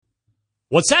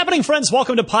What's happening, friends?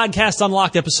 Welcome to Podcast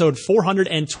Unlocked, episode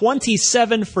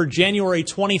 427 for January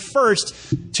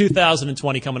 21st,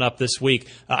 2020, coming up this week.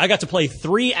 I got to play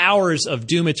 3 hours of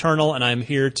Doom Eternal, and I'm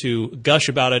here to gush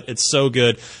about it. It's so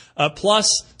good. Plus,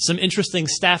 some interesting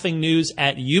staffing news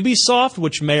at Ubisoft,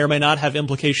 which may or may not have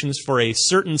implications for a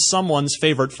certain someone's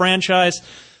favorite franchise.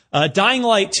 Dying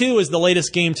Light 2 is the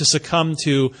latest game to succumb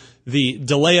to the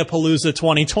Delayapalooza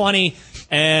 2020.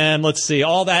 And let's see,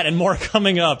 all that and more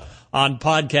coming up on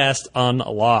Podcast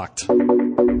Unlocked.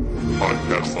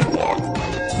 Podcast Unlocked.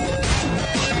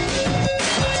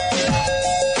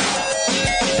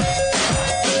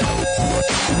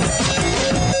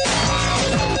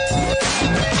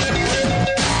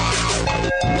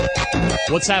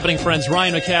 What's happening, friends?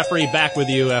 Ryan McCaffrey back with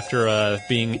you after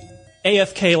being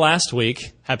AFK last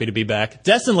week. Happy to be back.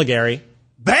 Destin Legary.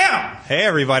 Bam! Hey,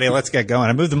 everybody, let's get going.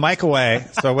 I moved the mic away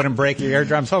so I wouldn't break your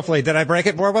eardrums. Hopefully, did I break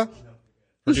it, Borba?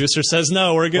 Producer says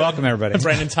no, we're good. Welcome, everybody.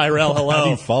 Brandon Tyrell, hello. How do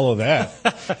you follow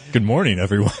that? Good morning,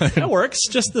 everyone. That works.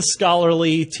 Just the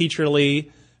scholarly,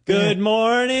 teacherly, good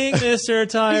morning, Mr.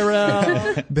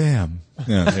 Tyrell. Bam.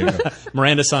 Yeah, there you go.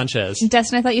 Miranda Sanchez.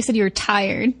 Destin, I thought you said you were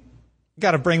tired.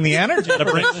 Got to bring the energy.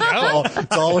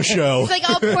 It's all a show. It's like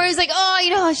all poor. It's like,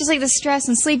 it's just like the stress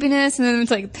and sleepiness, and then it's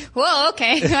like, whoa,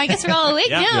 okay, I guess we're all awake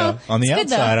now. Yeah. On the It's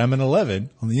good, outside, though. I'm an 11.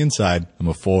 On the inside, I'm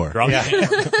a 4. All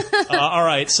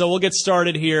right, so we'll get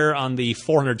started here on the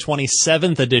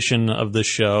 427th edition of the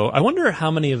show. I wonder how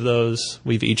many of those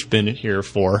we've each been here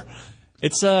for.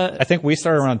 It's I think we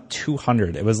started around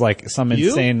 200. It was like some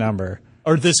insane number.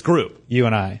 or this group. You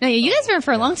and I. No, you guys were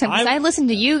for a long time because I listened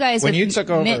to you guys When with you took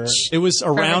over- Mitch. It was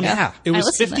around. Yeah. It I was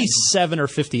listened then. 57 or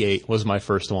 58 was my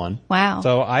first one. Wow.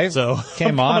 So I So, came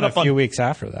I'm on coming a up on- few weeks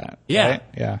after that. Yeah. Right?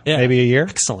 Yeah. Maybe a year.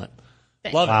 Excellent.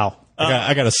 Love it. Wow.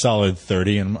 I got a solid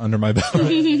 30 under my belt.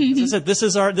 This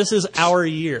is our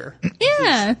year.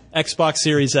 yeah. Xbox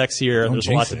Series X year. There's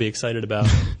a lot jinx to it. be excited about.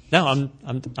 No,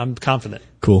 I'm confident.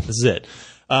 Cool. This is it.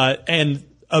 And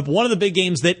one of the big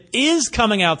games that is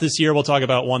coming out this year, we'll talk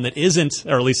about one that isn't,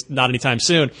 or at least not anytime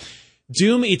soon.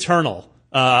 Doom Eternal.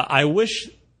 I wish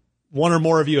one or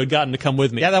more of you had gotten to come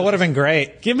with me. Yeah, that would have been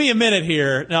great. Give me a minute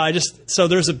here. No, so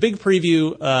there's a big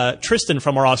preview. Tristan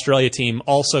from our Australia team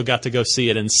also got to go see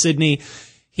it in Sydney.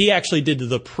 He actually did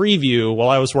the preview while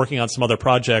I was working on some other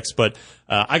projects, but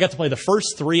I got to play the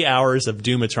first 3 hours of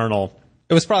Doom Eternal.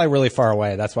 It was probably really far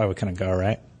away. That's why we couldn't go,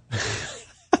 right?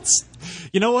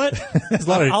 You know what?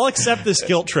 lot of- I'll accept this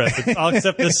guilt trip. I'll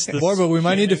accept this. More, but we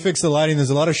might need to fix the lighting. There's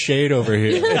a lot of shade over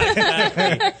here.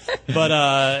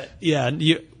 But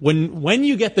when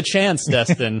you get the chance,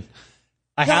 Destin,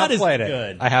 I God, have is played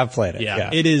good. it. I have played it. Yeah,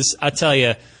 it is. I tell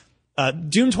you,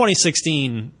 Doom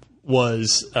 2016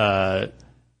 was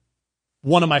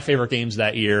one of my favorite games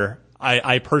that year.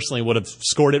 I personally would have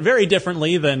scored it very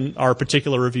differently than our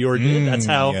particular reviewer did. That's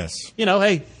how, yes.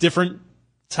 Hey, different.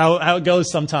 It's how it goes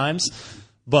sometimes.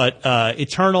 But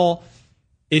Eternal,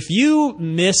 if you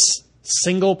miss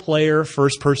single-player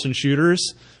first-person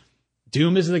shooters,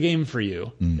 Doom is the game for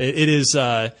you. It is.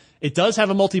 It does have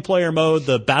a multiplayer mode,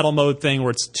 the battle mode thing,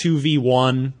 where it's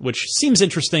 2v1, which seems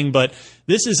interesting, but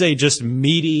this is a just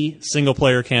meaty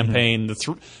single-player campaign.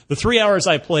 The 3 hours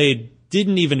I played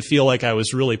didn't even feel like I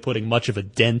was really putting much of a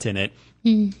dent in it.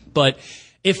 But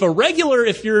if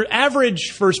your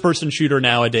average first-person shooter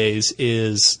nowadays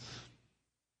is,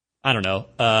 I don't know,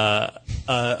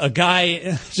 a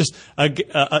guy,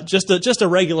 just a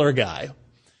regular guy,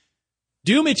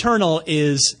 Doom Eternal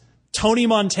is Tony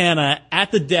Montana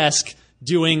at the desk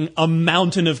doing a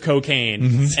mountain of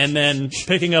cocaine and then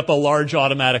picking up a large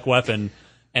automatic weapon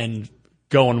and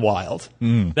going wild.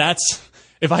 That's,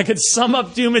 if I could sum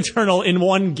up Doom Eternal in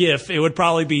one GIF, it would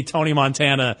probably be Tony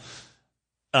Montana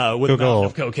with a mountain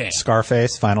of cocaine.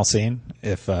 Scarface final scene.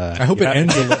 If I hope it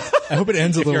ends. I hope it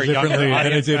ends a little you're a younger differently than it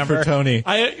audience did member. for Tony.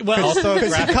 Also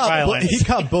graphic violence. He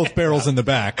caught both barrels in the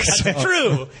back. so-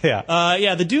 True.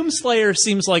 Yeah. The Doom Slayer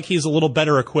seems like he's a little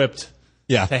better equipped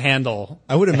Yeah, to handle.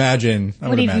 I would imagine.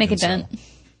 Would even make a dent.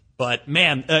 But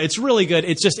man, it's really good.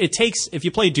 It takes, if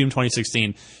you play Doom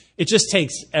 2016, it just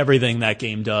takes everything that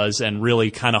game does and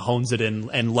really kind of hones it in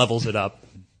and levels it up.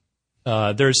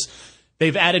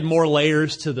 They've added more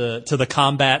layers to the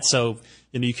combat, so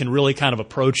you can really kind of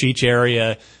approach each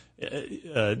area.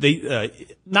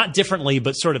 Not differently,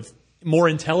 but sort of more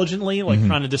intelligently, like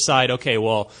trying to decide, okay,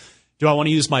 well, do I want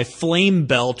to use my flame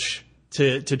belch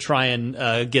to try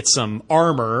and get some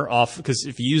armor off? Because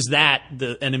if you use that,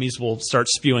 the enemies will start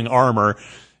spewing armor.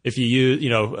 If you use,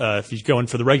 if you go in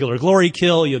for the regular glory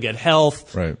kill, you'll get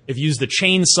health. Right. If you use the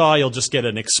chainsaw, you'll just get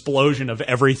an explosion of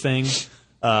everything.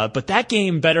 But that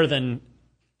game, better than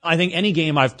I think any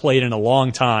game I've played in a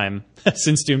long time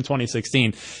since Doom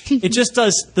 2016, it just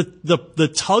does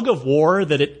the tug of war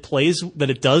that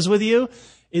it does with you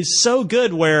is so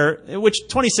good. Which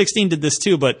 2016 did this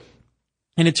too, but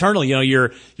in Eternal,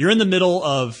 you're in the middle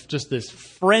of just this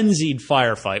frenzied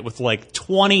firefight with like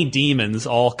 20 demons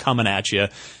all coming at you.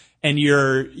 And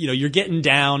you're getting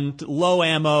down to low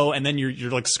ammo, and then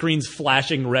you're like screens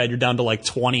flashing red. You're down to like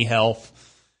 20 health.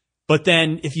 But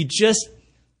then if you just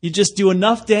do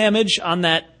enough damage on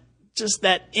that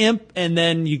imp, and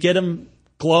then you get him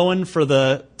glowing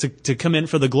to come in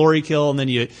for the glory kill, and then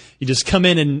you just come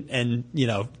in and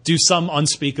do some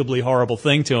unspeakably horrible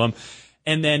thing to him,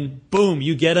 and then boom,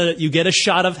 you get a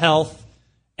shot of health,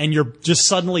 and you're just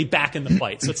suddenly back in the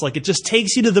fight. So it's like it just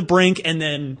takes you to the brink and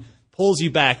then pulls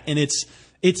you back, and it's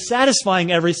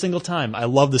satisfying every single time. I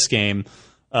love this game,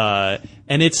 and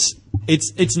it's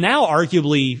now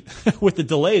arguably with the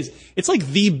delays, it's like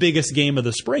the biggest game of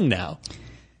the spring now.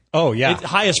 Oh yeah, It's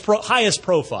highest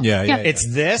profile. Yeah. It's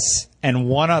this and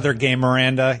one other game,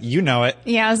 Miranda. You know it.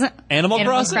 Yeah, I was Animal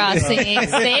Crossing? Same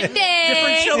day.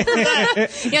 Different show for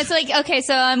that. Yeah, it's like, okay,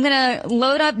 so I'm gonna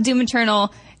load up Doom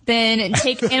Eternal, then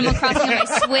take Animal Crossing on my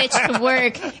Switch to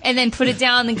work, and then put it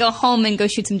down and go home and go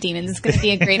shoot some demons. It's going to be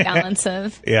a great balance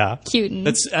of cute and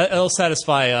It'll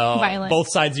satisfy violent.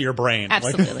 both sides of your brain.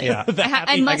 Absolutely. Like,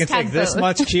 I must I can take have this both.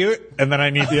 much cute, and then I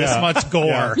need this much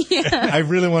gore. I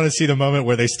really want to see the moment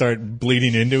where they start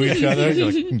bleeding into each other.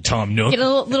 You're like, Tom Nook. Get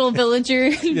a little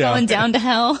villager going down to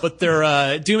hell. But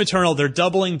they're Doom Eternal. They're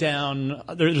doubling down.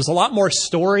 There's a lot more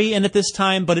story in it this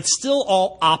time, but it's still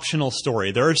all optional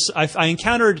story. I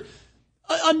encountered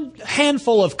a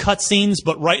handful of cutscenes,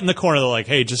 but right in the corner, they're like,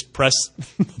 "Hey, just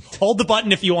hold the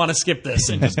button if you want to skip this,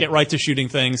 and just get right to shooting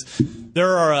things."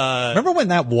 There are. Remember when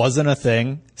that wasn't a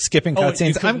thing? Skipping you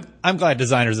cutscenes. couldn't- I'm glad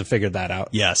designers have figured that out.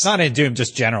 Yes. Not in Doom,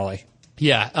 just generally.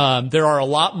 Yeah, there are a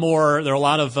lot more. There are a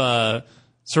lot of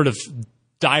sort of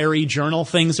diary journal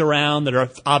things around that are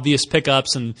obvious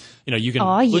pickups, and you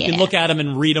can look at them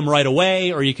and read them right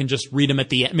away, or you can just read them at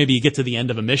the end. Maybe you get to the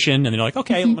end of a mission and you're like,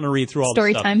 okay, I'm going to read through all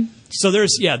Story this stuff. time. So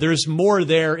there's more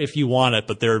there if you want it,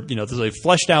 but they've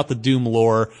fleshed out the Doom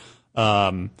lore.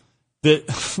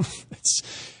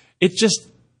 It's just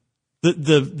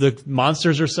the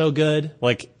monsters are so good.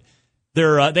 Like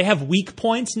they have weak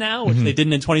points now, which they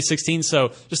didn't in 2016.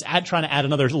 So just trying to add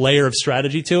another layer of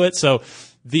strategy to it. So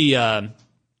the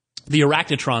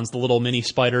Arachnotrons, the little mini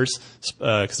spiders,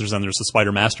 because there's the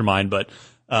spider mastermind, but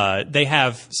they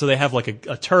have like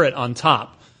a turret on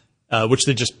top, which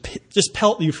they just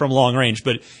pelt you from long range.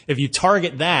 But if you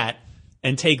target that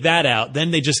and take that out,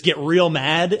 then they just get real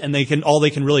mad, and all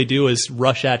they can really do is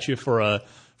rush at you for a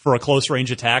close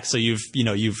range attack. So you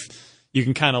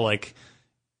can kind of like.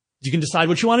 You can decide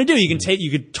what you want to do.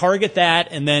 You could target that,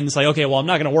 and then it's like, okay, well, I'm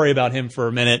not going to worry about him for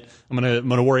a minute. I'm going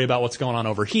to worry about what's going on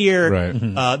over here.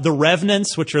 Right. The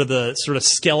Revenants, which are the sort of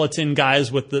skeleton guys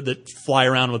that fly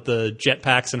around with the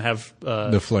jetpacks and have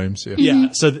The flames, yeah. yeah.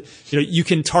 So you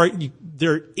can target.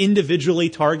 They're individually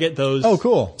target those. Oh,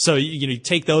 cool. So you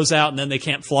take those out, and then they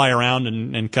can't fly around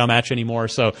and come at you anymore.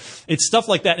 So it's stuff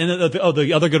like that. And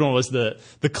the other good one was the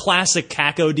classic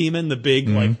Kako demon, the big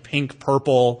like pink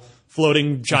purple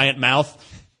floating giant mouth.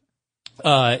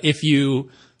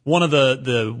 One of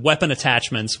the weapon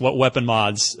attachments, what weapon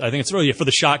mods, I think it's really for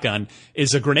the shotgun,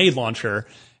 is a grenade launcher.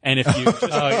 And if you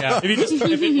just,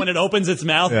 when it opens its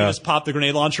mouth, you just pop the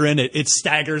grenade launcher in, it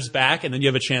staggers back, and then you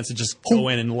have a chance to just go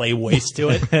in and lay waste to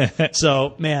it.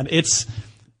 So, man,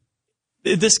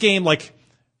 this game, like,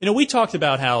 we talked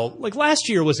about how, like, last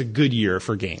year was a good year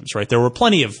for games, right? There were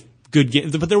plenty of good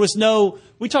games, but there were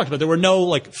no,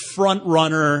 like, front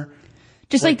runner,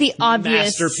 Just like the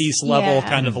obvious masterpiece level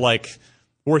kind of like,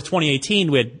 where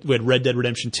 2018 we had Red Dead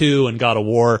Redemption 2 and God of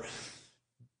War.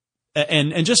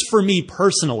 And just for me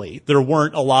personally, there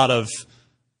weren't a lot of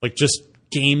like just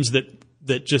games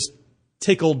that just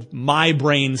tickled my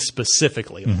brain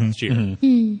specifically last year.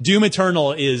 Doom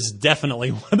Eternal is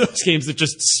definitely one of those games that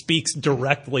just speaks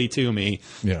directly to me.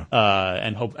 Yeah.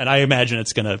 And I imagine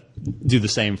it's going to do the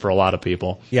same for a lot of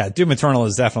people. Yeah, Doom Eternal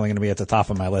is definitely going to be at the top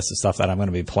of my list of stuff that I'm going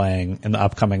to be playing in the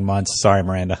upcoming months. Sorry,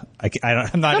 Miranda.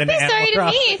 I'm not Don't into be sorry Animal to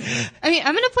Crossing. me. I mean,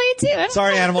 I'm going to play it too. I don't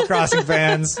Sorry, care. Animal Crossing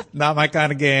fans. Not my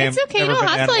kind of game. It's okay. You Never don't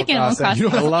been have to like Animal Crossing. You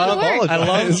don't have to I love apologize. I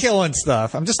love killing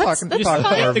stuff. I'm just talking to that's our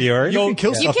fine. viewer. You can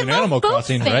kill You stuff can in Animal love both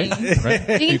Crossing, thing.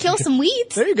 right? You can kill some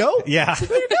weeds. There you go. Yeah.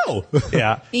 There you go.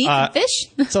 Yeah. Eat some fish.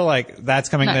 So like that's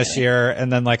coming Not this really. year,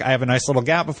 and then like I have a nice little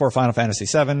gap before Final Fantasy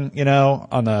VII,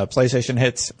 on the PlayStation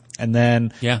hits, and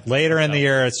then later in the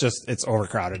year it's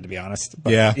overcrowded, to be honest.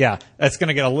 But Yeah. it's going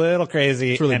to get a little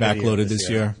crazy. It's really end of the backloaded this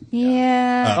year.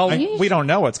 Yeah. We don't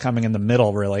know what's coming in the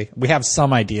middle, really. We have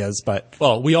some ideas, but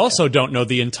Well, we also don't know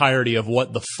the entirety of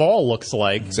what the fall looks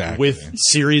like Exactly. with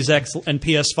Series X and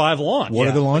PS5 launch. What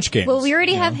are the launch games? Well, we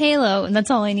already have Halo, and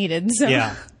that's all I needed. So.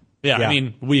 Yeah, I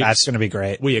mean, that's going to be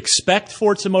great. We expect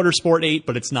Forza Motorsport 8,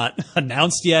 but it's not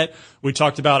announced yet. We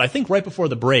talked about, I think right before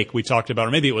the break, we talked about,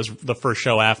 or maybe it was the first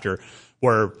show after,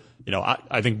 where,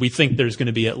 I think we think there's going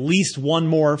to be at least one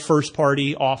more first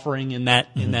party offering in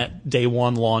that day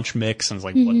one launch mix. And it's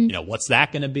like, what's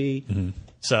that going to be?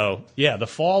 So yeah, the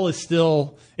fall is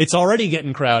it's already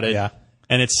getting crowded. Yeah.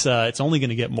 And it's only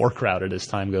going to get more crowded as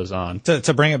time goes on.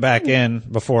 To bring it back in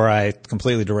before I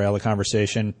completely derail the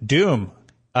conversation, Doom.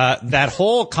 That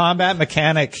whole combat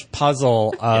mechanic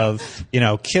puzzle of,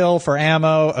 kill for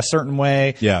ammo a certain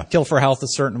way, kill for health a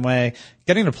certain way,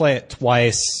 getting to play it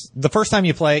twice. The first time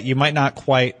you play it, you might not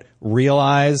quite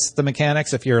realize the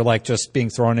mechanics if you're like just being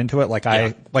thrown into it like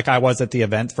I was at the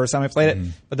event the first time I played it.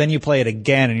 But then you play it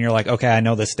again and you're like, okay, I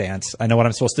know this dance. I know what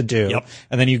I'm supposed to do. Yep.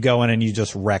 And then you go in and you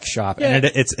just wreck shop. Yeah. And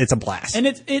it's a blast. And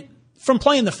it from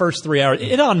playing the first 3 hours,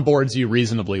 it onboards you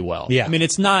reasonably well. Yeah. I mean,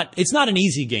 it's not an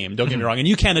easy game, don't get me wrong. And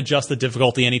you can adjust the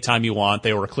difficulty anytime you want.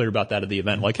 They were clear about that at the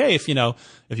event. Like, hey, if you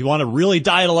want to really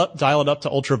dial it up to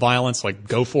ultra violence, like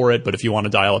go for it. But if you want to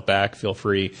dial it back, feel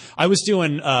free. I was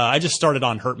doing, I just started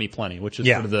on Hurt Me Plenty, which is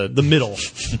sort of the middle.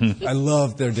 I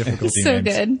love their difficulty So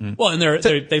names. good. Well, and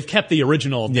they've kept the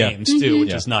original games too,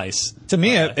 which is nice. To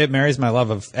me, it marries my love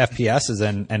of FPSs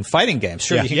and fighting games.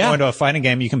 Sure, you can go into a fighting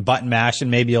game, you can button mash and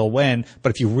maybe you'll win. But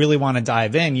if you really want to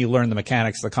dive in, you learn the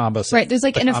mechanics, the combo system. Right, there's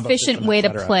like an efficient way to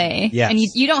play. Yes. And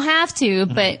you don't have to,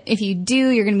 but if you do,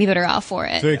 you're going to be better off for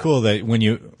it. It's very cool that when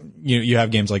you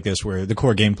have games like this where the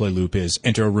core gameplay loop is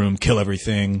enter a room, kill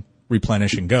everything,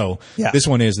 replenish and go. Yeah. This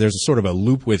one is there's a sort of a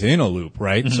loop within a loop,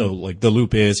 right? So like the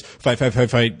loop is fight,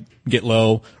 get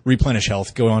low, replenish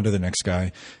health, go on to the next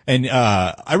guy. And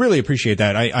I really appreciate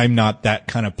that. I'm not that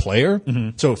kind of player,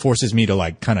 so it forces me to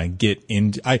like kind of get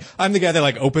in. I'm the guy that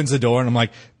like opens the door and I'm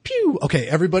like, pew, okay,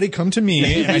 everybody come to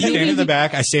me. And I stand in the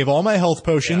back. I save all my health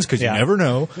potions because you never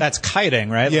know. That's kiting,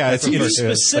 right? Yeah, That's it's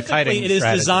Specifically, it is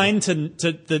designed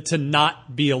to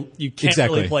not be you can't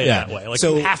really play it that way. Like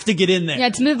So- you have to get in there. Yeah,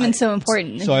 it's movement's so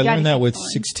important. So I You gotta learned that keep with going.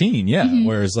 16,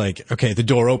 whereas like, okay, the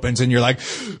door opens and you're like,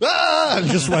 and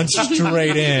just run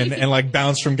straight in and like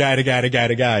bounce from guy to guy to guy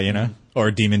to guy,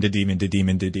 or demon to demon to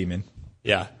demon to demon.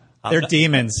 Yeah. They're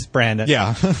demons, Brandon.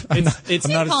 Yeah. It's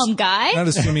Stay calm, guy. Not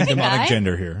assuming Hey, demonic guy.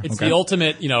 gender here. It's okay? the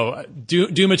ultimate,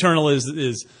 Doom Eternal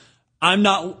is I'm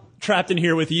not trapped in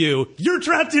here with you. You're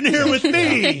trapped in here with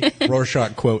me.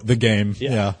 Rorschach quote, the game.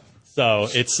 Yeah. So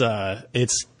it's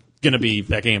going to be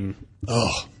that game.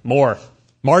 More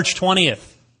March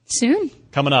 20th Soon.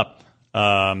 coming up.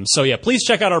 So yeah, please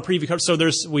check out our preview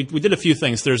coverage. So we did a few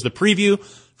things. There's the preview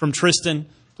from Tristan.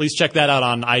 Please check that out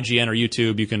on IGN or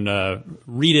YouTube. You can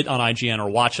read it on IGN or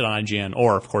watch it on IGN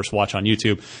or, of course, watch on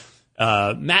YouTube.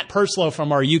 Matt Purslow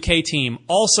from our UK team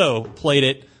also played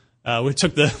it. We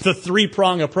took the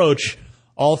three-prong approach.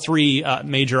 All three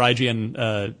major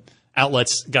IGN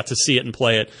outlets got to see it and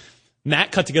play it.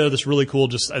 Matt cut together this really cool,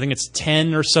 I think it's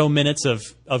 10 or so minutes of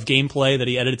gameplay that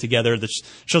he edited together that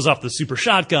shows off the super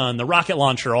shotgun, the rocket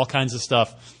launcher, all kinds of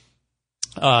stuff.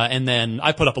 And then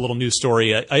I put up a little news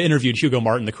story. I interviewed Hugo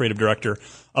Martin, the creative director,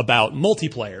 about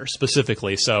multiplayer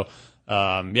specifically. So,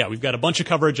 we've got a bunch of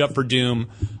coverage up for Doom.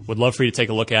 Would love for you to take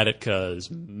a look at it because,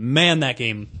 man, that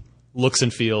game looks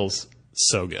and feels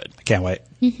so good. I can't wait.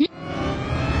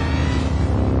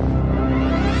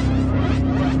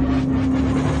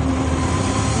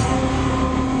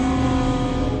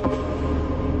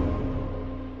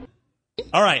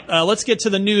 All right, let's get to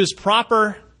the news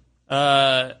proper.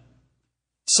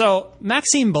 So,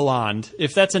 Maxime Balland,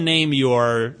 if that's a name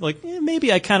you're like,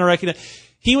 maybe I kind of recognize.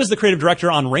 He was the creative director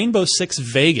on Rainbow Six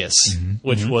Vegas,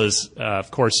 which was,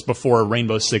 of course, before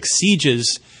Rainbow Six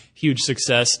Siege's huge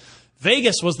success.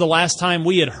 Vegas was the last time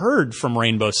we had heard from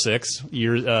Rainbow Six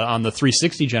on the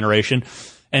 360 generation,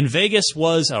 and Vegas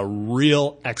was a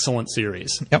real excellent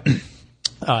series. Yep.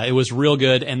 It was real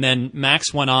good, and then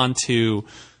Max went on to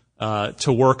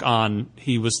work on.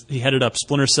 He headed up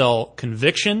Splinter Cell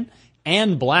Conviction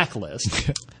and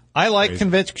Blacklist. I like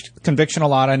Conviction a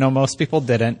lot. I know most people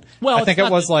didn't. Well, I think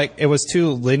it was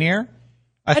too linear.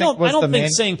 I don't think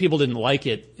saying people didn't like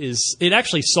it it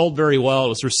actually sold very well. It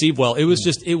was received well. It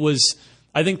was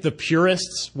I think the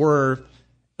purists were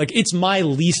like, it's my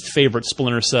least favorite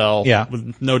Splinter Cell. Yeah.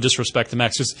 With no disrespect to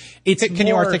Max. Just it's Can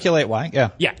you articulate why? Yeah.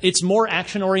 Yeah, it's more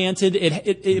action oriented.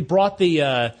 It brought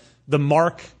the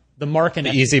mark and the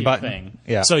easy execute button thing.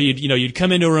 Yeah. So you'd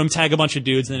come into a room, tag a bunch of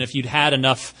dudes, and then if you'd had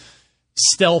enough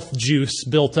stealth juice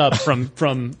built up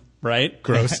from right,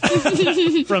 gross,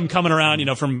 from coming around,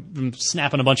 from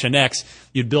snapping a bunch of necks,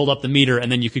 you'd build up the meter,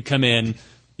 and then you could come in,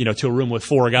 to a room with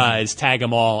 4 guys, tag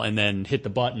them all, and then hit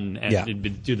the button and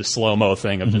it'd do the slow-mo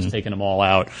thing of just taking them all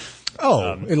out.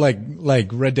 Oh, like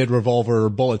Red Dead Revolver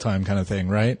bullet time kind of thing,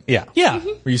 right? Yeah. Yeah.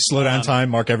 Where you slow down time,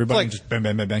 mark everybody, and just bang,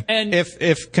 bang, bang, bang. And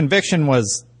If Conviction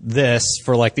was this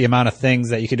for like the amount of things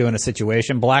that you could do in a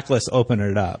situation, Blacklist opened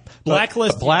it up.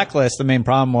 Blacklist, the main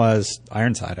problem was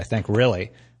Ironside, I think,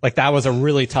 really. Like, that was a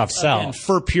really tough sell. and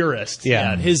for purists,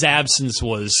 Yeah. his absence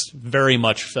was very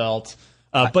much felt.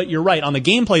 But you're right. On the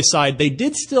gameplay side, they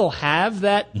did still have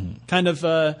that kind of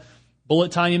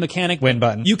bullet timing mechanic. Win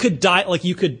button. You could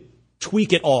you could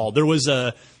tweak it all. There was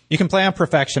a You can play on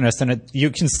Perfectionist, and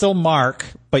you can still mark,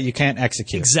 but you can't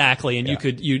execute. exactly, and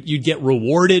you'd get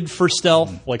rewarded for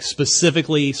stealth, like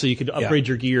specifically, so you could upgrade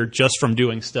your gear just from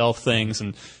doing stealth things.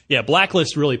 And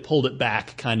Blacklist really pulled it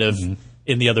back, kind of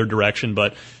in the other direction.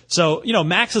 But so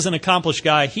Max is an accomplished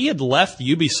guy. He had left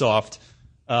Ubisoft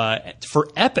for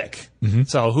Epic.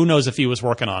 So who knows if he was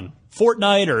working on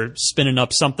Fortnite or spinning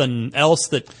up something else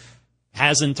that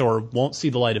hasn't or won't see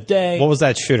the light of day. What was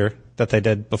that shooter that they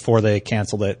did before they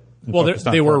canceled it? Well,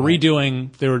 they were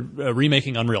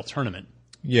remaking Unreal Tournament.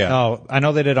 Yeah. Oh, I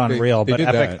know they did Unreal, they but did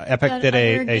Epic That did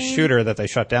other a game? shooter that they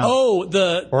shut down. Oh,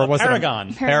 Or was it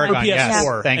Paragon. Paragon, For yes.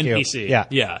 PS4 Thank and you. PC.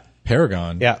 Yeah.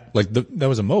 Paragon. Yeah. Like that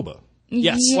was a MOBA.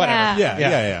 Yes.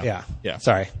 Yeah. Yeah.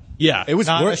 Sorry. Yeah. It was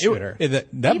Not a wor- shooter.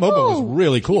 that MOBA was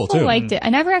really cool People too. liked it.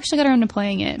 I never actually got around to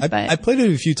playing it, but I played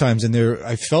it a few times, and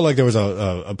I felt like there was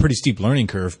a pretty steep learning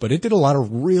curve, but it did a lot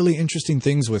of really interesting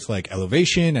things with like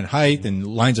elevation and height and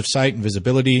lines of sight and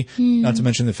visibility. Not to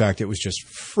mention the fact it was just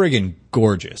friggin'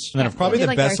 gorgeous. And then probably they the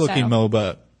like our best looking style.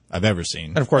 MOBA I've ever seen.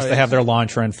 And of course, they have their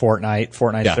launcher in Fortnite.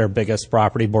 Fortnite's Yeah. their biggest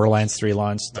property. Borderlands 3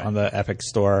 launched on the Epic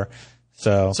Store.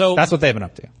 So that's what they've been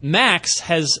up to. Max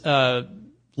has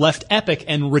left Epic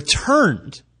and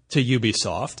returned to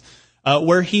Ubisoft,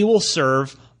 where he will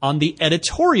serve on the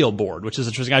editorial board, which is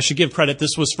interesting. I should give credit.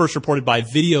 This was first reported by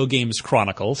Video Games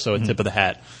Chronicle, so a tip of the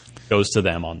hat goes to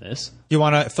them on this. You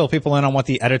want to fill people in on what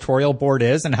the editorial board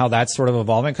is and how that's sort of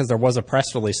evolving? Because there was a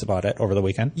press release about it over the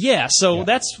weekend. Yeah, so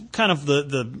that's kind of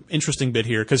the interesting bit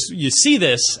here, because you see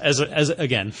this as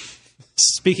again,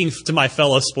 speaking to my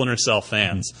fellow Splinter Cell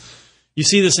fans, you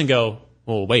see this and go,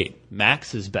 well, wait,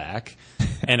 Max is back.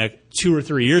 And 2 or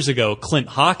 3 years ago, Clint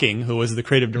Hawking, who was the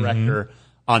creative director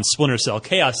on Splinter Cell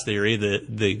Chaos Theory,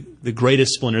 the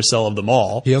greatest Splinter Cell of them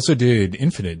all. He also did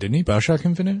Infinite, didn't he? BioShock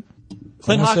Infinite?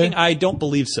 Clint I wanna Hawking, say. I don't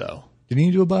believe so. Didn't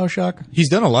he do a BioShock? He's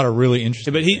done a lot of really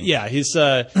interesting. But he's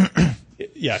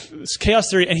it's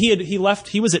Chaos Theory, and he left.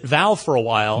 He was at Valve for a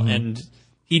while, and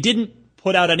he didn't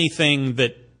put out anything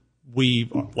that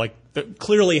we like that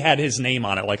clearly had his name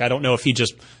on it. Like, I don't know if he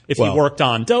worked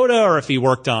on Dota or if he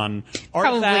worked on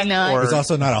Artifact. not. Or There's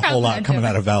also not a whole Probably lot not coming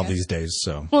out of different, Valve yeah. these days.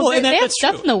 So well, and they have that's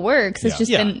stuff true. in the works. It's Yeah.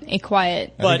 just Yeah. been a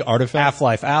quiet. I think but Artifact.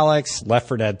 Half-Life Alex, Left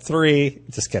 4 Dead 3.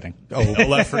 Just kidding.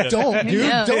 Left 4 Dead. Don't, dude,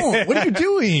 No. don't. What are you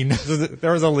doing?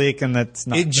 There was a leak, and that's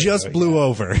not. It just blew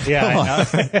over. Yeah,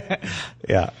 I know.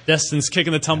 Yeah. Destin's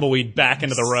kicking the tumbleweed back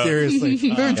into the road.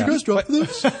 Seriously. Man, did you guys drop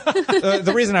this?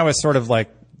 The reason I was sort of like,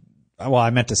 well,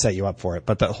 I meant to set you up for it,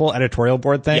 but the whole editorial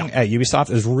board thing at Ubisoft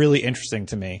is really interesting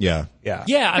to me. Yeah. Yeah.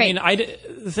 Yeah, I Right. mean,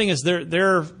 the thing is,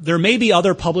 there may be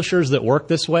other publishers that work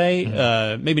this way.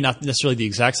 Maybe not necessarily the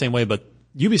exact same way, but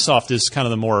Ubisoft is kind of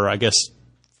the more, I guess,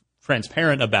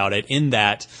 transparent about it in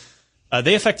that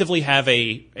they effectively have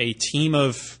a team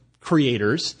of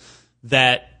creators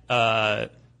that,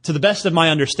 to the best of my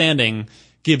understanding,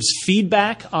 gives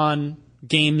feedback on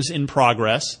games in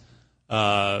progress,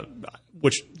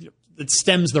 which it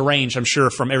stems the range, I'm sure,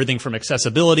 from everything from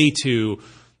accessibility to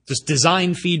just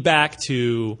design feedback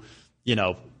to,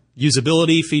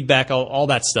 usability feedback, all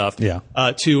that stuff. Yeah.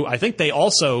 To, I think they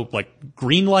also like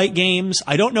greenlight games.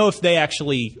 I don't know if they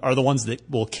actually are the ones that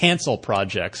will cancel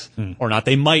projects or not.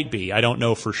 They might be. I don't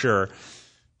know for sure.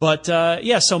 But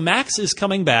so Max is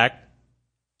coming back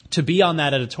to be on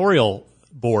that editorial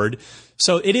board.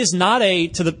 So it is not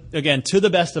to the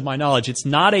best of my knowledge, it's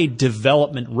not a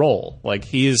development role. Like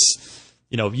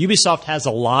Ubisoft has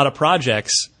a lot of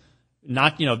projects.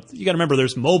 Not, you got to remember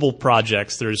there's mobile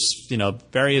projects, there's,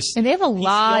 various. And they have a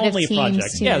lot of PC-only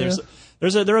teams, too.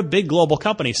 Yeah, they're a big global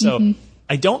company. So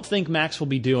I don't think Max will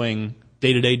be doing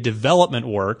day-to-day development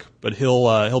work, but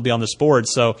he'll be on this board.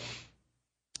 So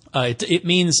it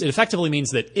effectively means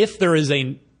that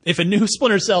if a new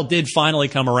Splinter Cell did finally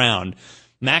come around,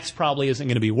 Max probably isn't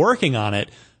going to be working on it,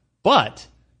 but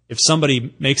if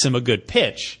somebody makes him a good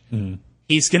pitch,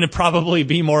 he's going to probably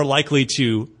be more likely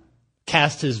to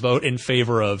cast his vote in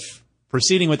favor of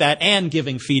proceeding with that and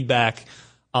giving feedback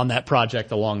on that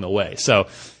project along the way. So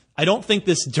I don't think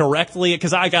this directly,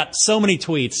 because I got so many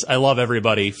tweets. I love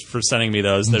everybody for sending me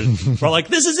those. We're like,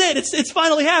 this is it. It's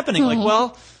finally happening. Like,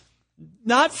 well,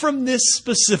 not from this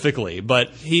specifically,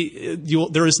 but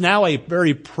there is now a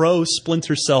very pro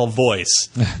Splinter Cell voice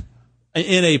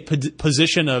in a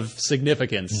position of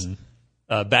significance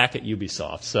back at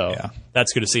Ubisoft. So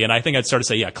that's good to see. And I think I'd start to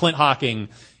say, Clint Hocking,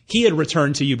 he had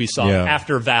returned to Ubisoft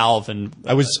after Valve. And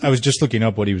I was just looking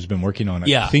up what he was been working on.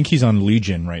 I think he's on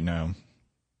Legion right now.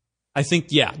 I think,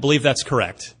 I believe that's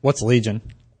correct. What's Legion?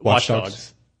 Watch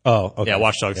Dogs. Oh, okay. Yeah,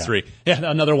 Watch Dogs 3. Yeah,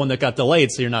 another one that got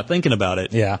delayed, so you're not thinking about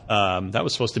it. Yeah. That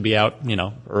was supposed to be out,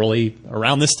 early,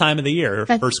 around this time of the year,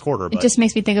 first quarter. It just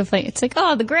makes me think of,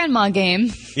 the grandma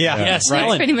game. Yeah. Yes, right.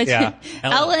 Ellen. Pretty much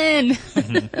Ellen.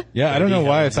 I don't know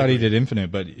why I thought he did Infinite,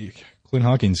 but Clint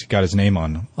Hocking's got his name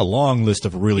on a long list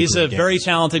of really He's great a games. very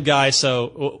talented guy,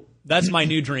 so that's my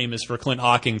new dream is for Clint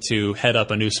Hocking to head up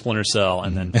a new Splinter Cell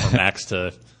and then for Max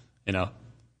to,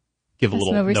 give a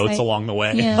little notes along the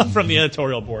way from the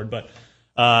editorial board. But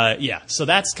so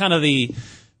that's kind of the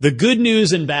good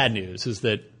news and bad news is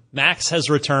that Max has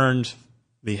returned,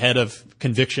 the head of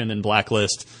Conviction and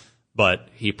Blacklist, but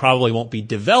he probably won't be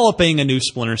developing a new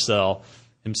Splinter Cell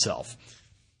himself.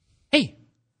 Hey,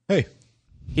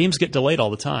 games get delayed all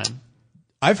the time.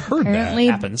 I've heard Apparently,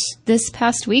 that happens. This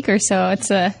past week or so,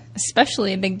 it's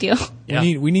especially a big deal. Yeah.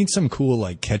 We need some cool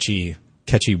catchy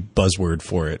buzzword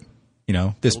for it.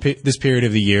 This period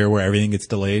of the year where everything gets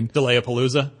delayed.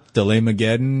 Delay-a-palooza.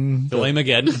 Delay-mageddon.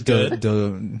 Delay-mageddon.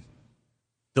 Good.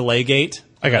 Delay-gate.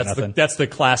 I got nothing. That's the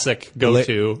classic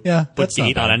go-to. Yeah, Put that's not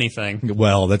gate on bad. anything.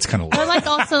 Well, that's kind of Or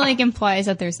also implies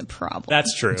that there's a problem.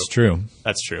 That's true. It's true.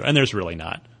 That's true. And there's really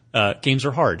not. Games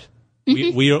are hard.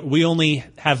 We only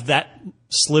have that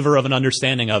sliver of an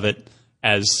understanding of it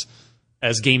as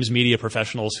games media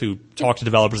professionals who talk to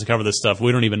developers and cover this stuff.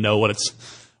 We don't even know what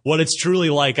it's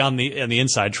truly like on the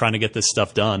inside trying to get this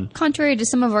stuff done. Contrary to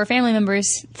some of our family members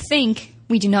think,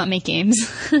 we do not make games.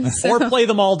 Or play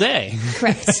them all day.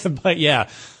 Correct. But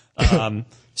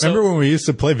Remember when we used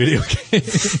to play video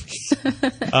games?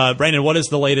 Brandon, what is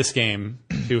the latest game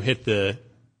to hit the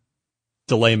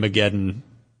Delay-mageddon?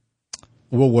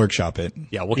 We'll workshop it.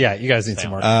 Yeah, you guys need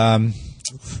some more. The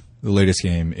latest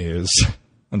game is,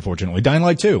 unfortunately, Dying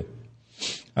Light 2.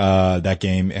 That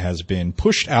game has been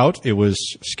pushed out. It was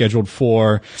scheduled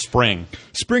for spring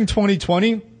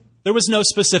 2020. There was no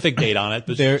specific date on it.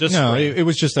 It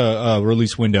was just a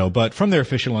release window. But from their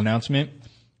official announcement,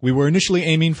 we were initially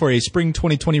aiming for a spring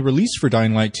 2020 release for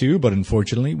Dying Light 2, but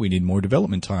unfortunately, we need more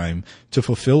development time to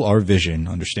fulfill our vision.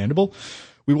 Understandable.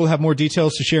 We will have more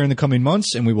details to share in the coming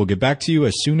months, and we will get back to you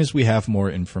as soon as we have more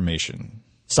information.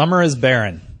 Summer is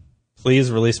barren.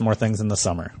 Please release more things in the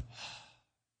summer.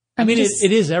 I mean,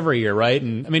 it is every year, right?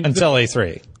 And I mean, until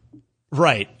E3,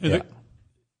 right? Yeah.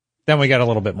 Then we got a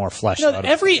little bit more fleshed out.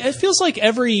 It feels like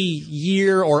every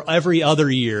year or every other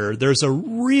year, there's a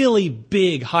really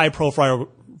big, high-profile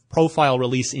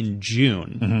release in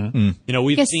June.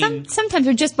 We've seen sometimes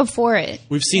or just before it.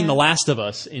 We've seen The Last of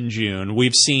Us in June.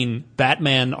 We've seen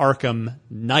Batman: Arkham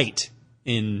Knight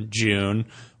in June.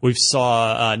 We've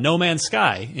saw No Man's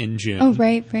Sky in June. Oh,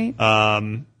 right.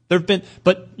 There've been,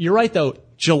 but you're right though.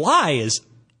 July is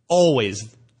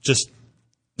always just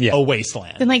a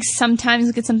wasteland. Then sometimes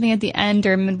we get something at the end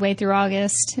or midway through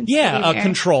August.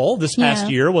 Control this past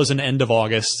year was an end of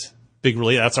August big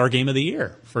release. That's our game of the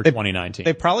year for 2019.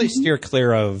 They probably steer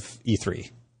clear of E3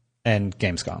 and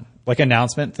Gamescom,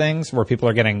 announcement things where people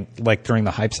are getting during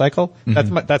the hype cycle.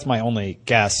 That's my only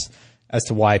guess as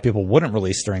to why people wouldn't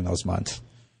release during those months.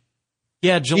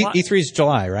 Yeah, July. E3 is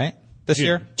July, right? This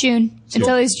year? June. It's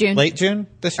always June. Late June?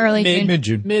 This year? Early June.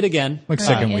 Mid-June. Mid again.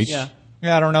 Second week. Yeah,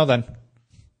 I don't know then.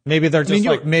 Maybe they're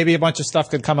just maybe a bunch of stuff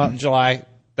could come out in July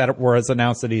that was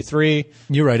announced at E3.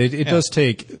 You're right. It does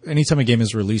take, anytime a game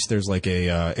is released, there's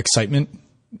a excitement,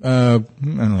 I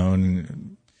don't know,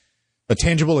 a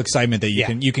tangible excitement that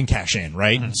you can cash in,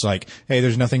 right? Mm-hmm. It's like, hey,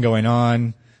 there's nothing going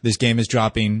on. This game is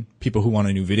dropping. People who want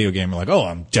a new video game are like, oh,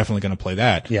 I'm definitely going to play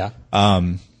that. Yeah.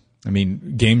 I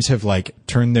mean, games have like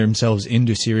turned themselves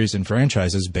into series and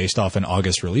franchises based off an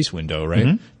August release window,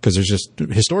 right? Because there's just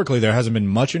historically there hasn't been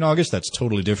much in August. That's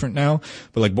totally different now.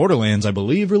 But like Borderlands, I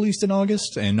believe released in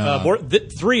August, and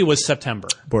 3 was September.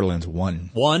 Borderlands 1.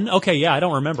 1? Okay, yeah, I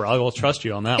don't remember. I will trust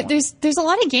you on that one. There's a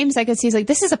lot of games I could see. It's like,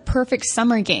 this is a perfect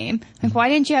summer game. Like, why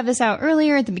didn't you have this out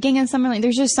earlier at the beginning of summer? Like,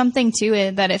 there's just something to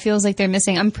it that it feels like they're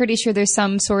missing. I'm pretty sure there's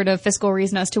some sort of fiscal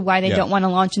reason as to why they don't want to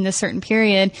launch in this certain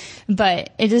period,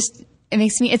 but it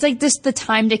makes me, it's like just the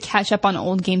time to catch up on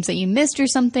old games that you missed or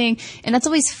something. And that's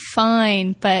always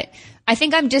fine, but I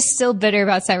think I'm just still bitter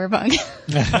about Cyberpunk.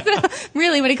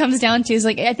 Really, what it comes down to is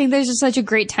like, I think there's just such a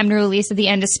great time to release at the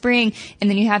end of spring, and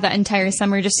then you have that entire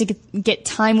summer just to get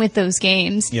time with those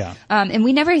games. Yeah. And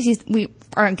we never see,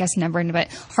 or I guess never,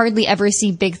 but hardly ever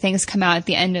see big things come out at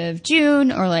the end of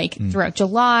June or like throughout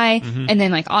July. And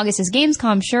then like August is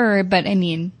Gamescom, sure, but I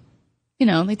mean, you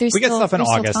know, like there's we get still, stuff in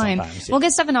August time. sometimes. Yeah. We'll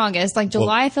get stuff in August. Like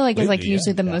July, I feel like is like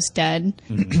usually the most dead.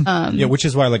 Yeah, which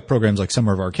is why like programs like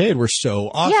Summer of Arcade were so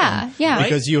awesome. Yeah.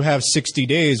 Because you have 60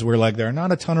 days where like there are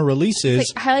not a ton of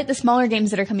releases. Like, highlight the smaller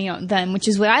games that are coming out then, which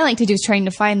is what I like to do, is trying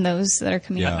to find those that are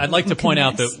coming out. I'd like to point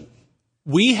out that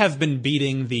we have been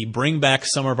beating the bring back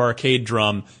Summer of Arcade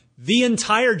drum the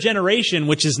entire generation,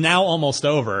 which is now almost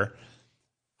over.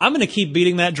 I'm going to keep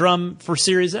beating that drum for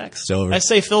Series X. Over. I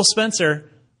say, Phil Spencer,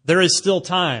 there is still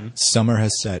time. Summer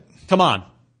has set. Come on.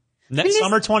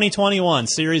 Summer 2021,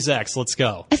 Series X, let's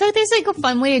go. I feel like there's like a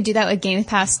fun way to do that with Game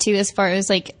Pass too, as far as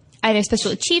like either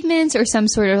special achievements or some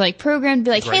sort of like program to be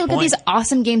like, hey, look at these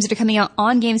awesome games that are coming out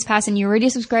on Games Pass and you already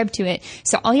subscribed to it.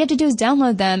 So all you have to do is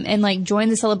download them and like join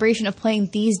the celebration of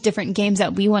playing these different games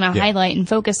that we want to highlight and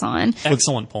focus on.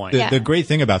 Excellent point. The great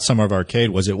thing about Summer of Arcade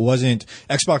was it wasn't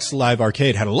Xbox Live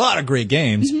Arcade had a lot of great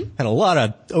games, had a lot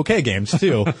of okay games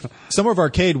too. Summer of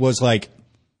Arcade was like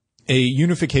a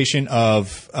unification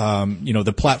of,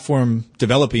 the platform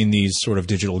developing these sort of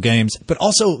digital games, but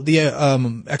also the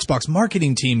Xbox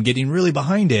marketing team getting really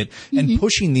behind it and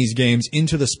pushing these games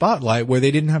into the spotlight where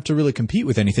they didn't have to really compete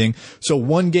with anything. So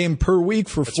one game per week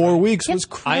for 4 weeks was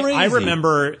crazy. I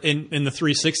remember in the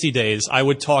 360 days, I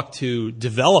would talk to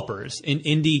developers,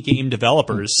 indie game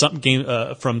developers,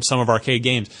 from some of Arcade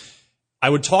games. I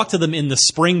would talk to them in the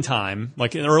springtime,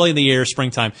 like early in the year,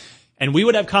 springtime. And we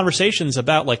would have conversations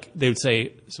about, like, they would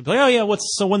say, oh yeah, when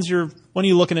are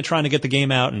you looking at trying to get the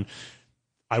game out? And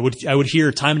I would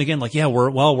hear time and again, like, yeah,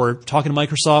 we're talking to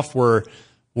Microsoft,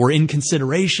 we're in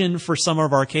consideration for Summer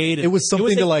of Arcade. It was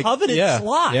something to like, coveted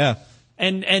slot. Yeah.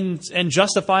 And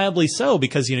justifiably so,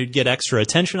 because you'd get extra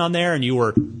attention on there, and you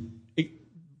were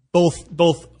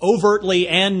both overtly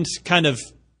and kind of,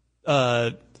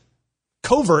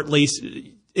 covertly,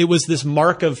 it was this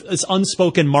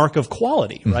unspoken mark of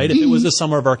quality, right? If it was a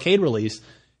Summer of Arcade release,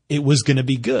 it was going to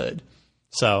be good.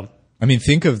 So, I mean,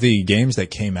 think of the games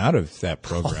that came out of that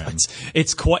program.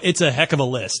 It's a heck of a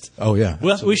list. Oh yeah,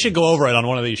 we should go over it on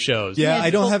one of these shows. Yeah, I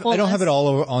don't have it all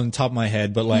over on top of my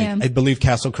head, but like I believe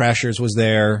Castle Crashers was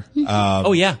there.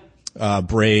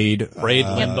 Braid,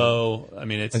 Limbo. I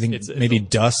mean, I think maybe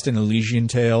Dust and Elysian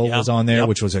Tale was on there,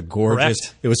 which was a gorgeous.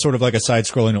 Correct. It was sort of like a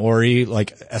side-scrolling Ori,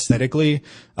 like aesthetically.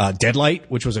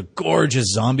 Deadlight, which was a gorgeous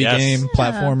zombie game,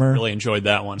 platformer. Really enjoyed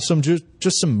that one. Some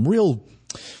real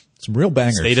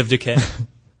bangers. State of Decay.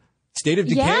 State of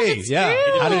Decay,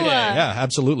 yeah,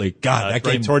 absolutely. God, that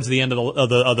game towards the end of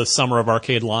the Summer of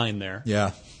Arcade line there.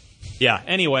 Yeah. Yeah,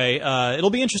 anyway,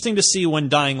 it'll be interesting to see when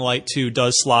Dying Light 2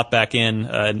 does slot back in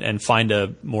and find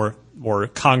a more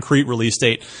concrete release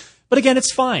date. But again,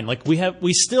 it's fine. Like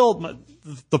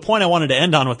the point I wanted to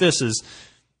end on with this is,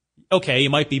 okay, you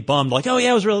might be bummed, like, oh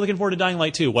yeah, I was really looking forward to Dying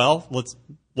Light 2. Well, let's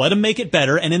let them make it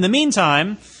better. And in the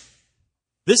meantime,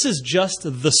 this is just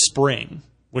the spring,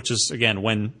 which is, again,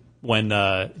 when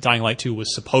Dying Light 2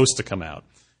 was supposed to come out.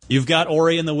 You've got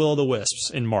Ori and the Will of the Wisps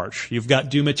in March. You've got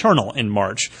Doom Eternal in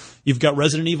March. You've got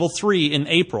Resident Evil 3 in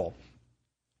April.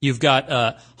 You've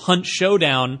got Hunt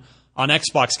Showdown on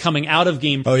Xbox coming out of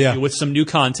Game Preview with some new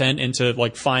content into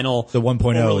like final the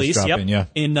 1.0 release. Is dropping,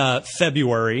 in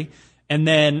February. And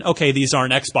then, okay, these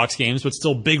aren't Xbox games, but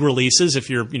still big releases if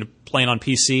you're playing on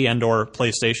PC and or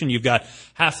PlayStation. You've got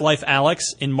Half-Life Alyx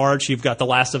in March. You've got The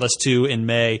Last of Us 2 in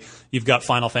May. You've got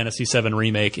Final Fantasy VII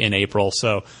Remake in April.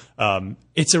 So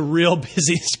it's a real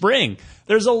busy spring.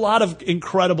 There's a lot of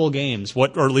incredible games,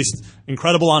 or at least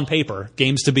incredible on paper,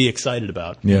 games to be excited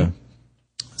about. Yeah.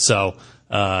 So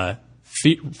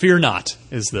fear not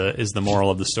is the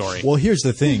moral of the story. Well, here's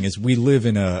the thing: is we live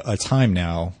in a time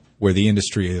now where the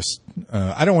industry is,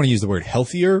 I don't want to use the word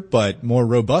healthier, but more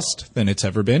robust than it's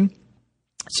ever been.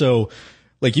 So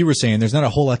like you were saying, there's not a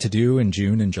whole lot to do in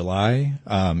June and July.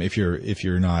 If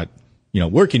you're not,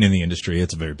 working in the industry,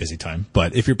 it's a very busy time.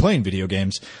 But if you're playing video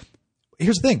games,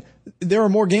 here's the thing. There are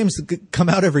more games that come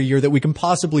out every year that we can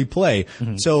possibly play.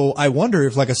 Mm-hmm. So I wonder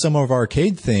if like a Summer of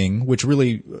Arcade thing, which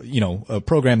really, a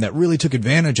program that really took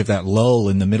advantage of that lull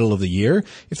in the middle of the year,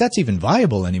 if that's even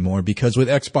viable anymore, because with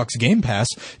Xbox Game Pass,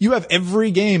 you have every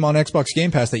game on Xbox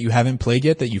Game Pass that you haven't played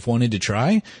yet that you've wanted to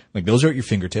try. Like those are at your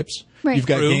fingertips. Right. You've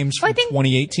got games from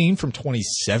 2018, from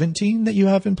 2017 that you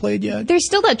haven't played yet. There's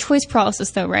still that choice process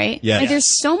though, right? Yeah. Like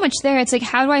there's so much there. It's like,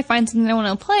 how do I find something that I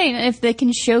want to play? And if they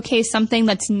can showcase something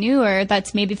that's newer,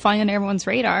 that's maybe flying under everyone's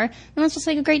radar, then that's just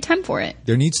like a great time for it.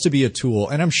 There needs to be a tool,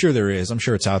 and I'm sure there is. I'm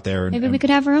sure it's out there. Maybe we could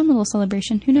have our own little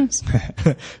celebration. Who knows?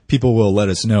 People will let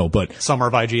us know, but Summer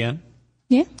of IGN.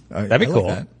 Yeah. That'd be cool.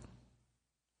 Like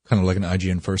kind of like an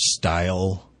IGN first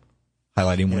style,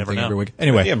 highlighting one thing every week.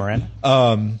 Anyway, yeah, Miranda.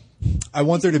 I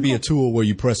want there to be a tool where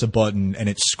you press a button and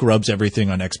it scrubs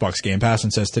everything on Xbox Game Pass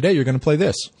and says, today you're going to play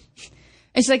this.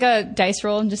 It's like a dice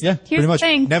roll and just, here's pretty much. The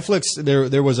thing. Netflix,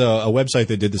 there was a website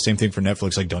that did the same thing for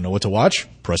Netflix, like don't know what to watch,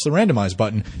 press the randomize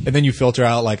button, and then you filter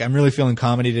out like, I'm really feeling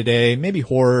comedy today, maybe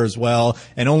horror as well,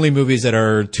 and only movies that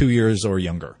are 2 years or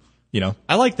younger,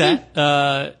 I like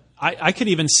that. I could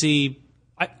even see,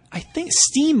 I think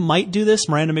Steam might do this,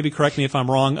 Miranda, maybe correct me if I'm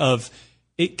wrong,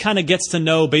 it kind of gets to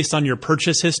know based on your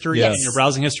purchase history and your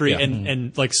browsing history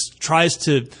and like tries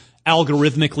to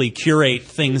algorithmically curate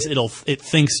things it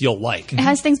thinks you'll like. It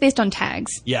has things based on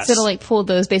tags. Yes. So it'll like pull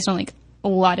those based on like a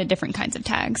lot of different kinds of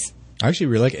tags. I actually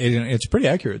really like it. It's pretty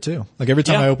accurate too. Like every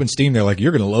time I open Steam, they're like,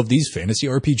 you're going to love these fantasy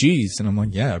RPGs. And I'm like,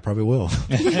 yeah, I probably will.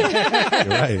 You're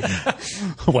right.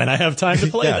 When I have time to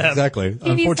play them. Exactly.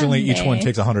 Maybe Unfortunately, someday. each one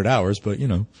takes 100 hours, but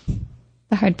The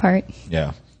hard part.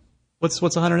 Yeah. What's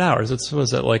 100 hours?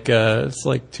 Was it like it's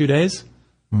like 2 days?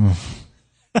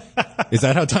 Is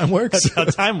that how time works? That's how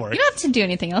time works. You don't have to do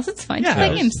anything else. It's fine. Just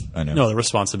play games. I know. No, the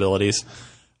responsibilities.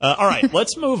 All right,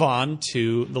 let's move on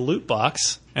to the loot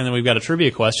box, and then we've got a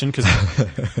trivia question because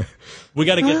we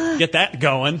got to get that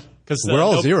going. Because we're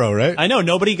all zero, right? I know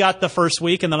nobody got the first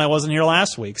week, and then I wasn't here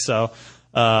last week. So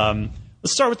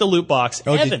let's start with the loot box.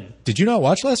 Oh, Evan, did you not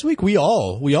watch last week? We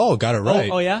all got it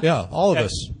right. Oh yeah, yeah, all of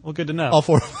us. Well, good to know. All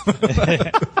four.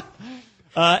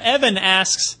 Evan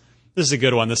asks. This is a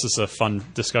good one. This is a fun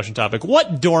discussion topic.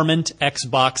 What dormant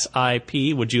Xbox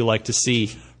IP would you like to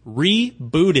see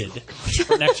rebooted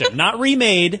for next gen? Not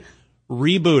remade,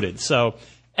 rebooted. So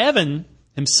Evan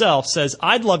himself says,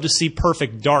 I'd love to see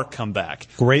Perfect Dark come back.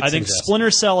 Great I think suggestion. Splinter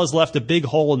Cell has left a big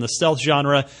hole in the stealth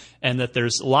genre, and that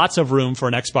there's lots of room for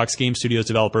an Xbox Game Studios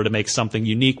developer to make something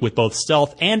unique with both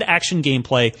stealth and action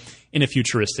gameplay in a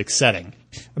futuristic setting.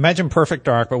 Imagine Perfect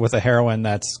Dark, but with a heroine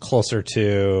that's closer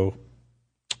to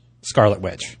Scarlet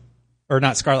Witch. Or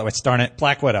not Scarlet Witch, darn it,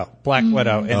 Black Widow. Black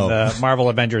Widow in the Marvel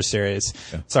Avengers series.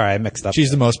 Yeah. Sorry, I mixed up. She's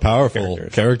the most powerful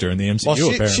character in the MCU,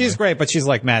 apparently. She's great, but she's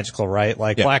like magical, right?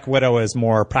 Like Black Widow is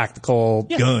more practical,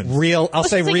 gun. real, I'll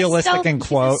say like realistic in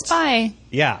quotes. Spy.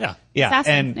 Yeah.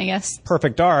 Assassin, And I guess.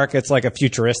 Perfect Dark, it's like a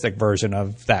futuristic version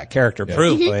of that character,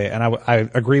 basically. And I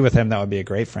agree with him, that would be a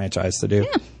great franchise to do.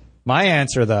 Yeah. My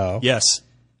answer, though. Yes.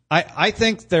 I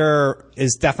think there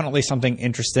is definitely something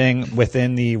interesting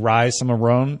within the Rise from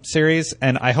Rome series,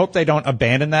 and I hope they don't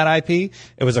abandon that IP.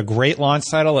 It was a great launch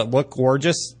title. It looked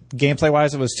gorgeous.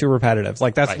 Gameplay-wise, it was too repetitive.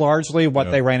 Like, that's largely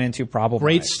what they ran into probably.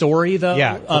 Great story, though.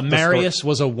 Yeah. Marius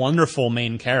was a wonderful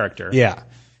main character. Yeah.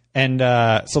 And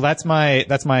so that's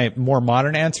my more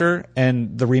modern answer.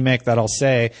 And the remake that I'll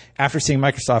say, after seeing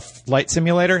Microsoft Flight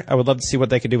Simulator, I would love to see what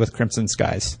they could do with Crimson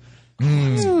Skies.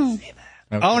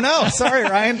 Oh no! Sorry,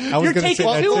 Ryan. You're taking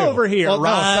two over here, well,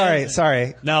 Ryan. No,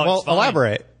 sorry. No, well, it's fine.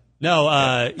 elaborate. No,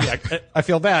 I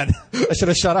feel bad. I should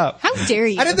have shut up. How dare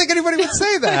you? I didn't think anybody would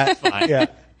say that. Fine.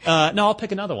 Yeah. No, I'll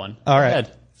pick another one. All right. Go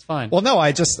ahead. It's fine. Well, no,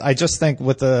 I just think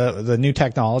with the new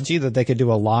technology that they could do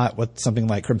a lot with something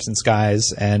like Crimson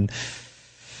Skies, and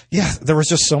there was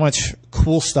just so much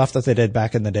cool stuff that they did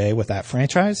back in the day with that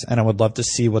franchise, and I would love to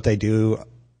see what they do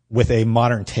with a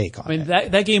modern take on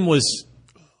it. That game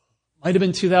might have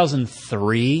been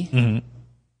 2003. Mm-hmm.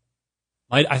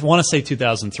 I want to say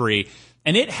 2003.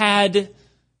 And it had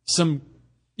some,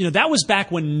 that was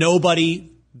back when nobody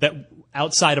that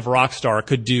outside of Rockstar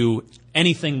could do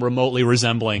anything remotely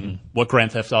resembling what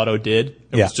Grand Theft Auto did.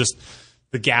 It was just,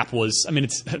 the gap was,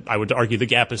 I would argue the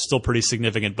gap is still pretty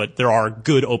significant, but there are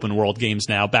good open world games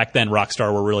now. Back then,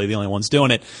 Rockstar were really the only ones doing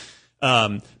it.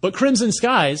 But Crimson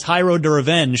Skies, High Road to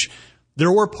Revenge,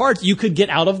 there were parts you could get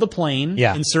out of the plane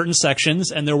in certain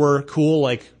sections, and there were cool,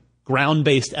 like,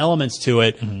 ground-based elements to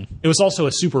it. It was also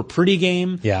a super pretty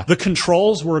game. Yeah. The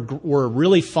controls were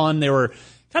really fun. They were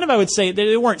kind of, I would say,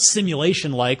 they weren't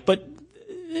simulation-like, but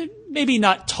maybe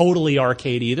not totally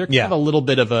arcade either. Kind of a little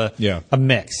bit of a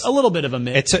mix. A little bit of a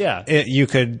mix. You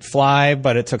could fly,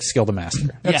 but it took skill to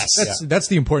master. That's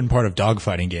the important part of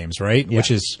dogfighting games, right? Yeah.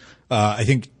 Which is, I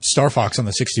think Star Fox on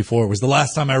the 64 was the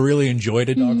last time I really enjoyed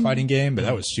a dogfighting game, but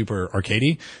that was super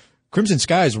arcadey. Crimson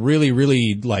Skies really,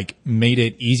 really like made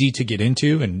it easy to get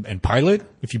into and pilot.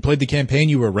 If you played the campaign,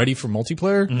 you were ready for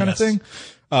multiplayer kind of thing.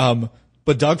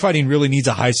 But dogfighting really needs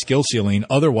a high skill ceiling.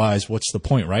 Otherwise, what's the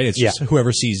point, right? It's just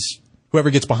whoever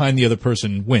gets behind the other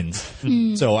person wins.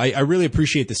 So I really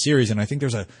appreciate the series, and I think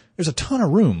there's a ton of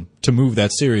room to move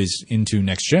that series into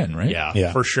next gen, right?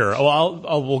 Yeah, for sure.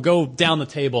 Well, we'll go down the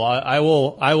table. I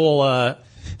will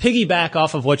piggyback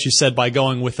off of what you said by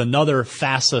going with another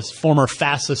former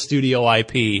FASA studio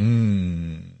IP.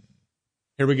 Here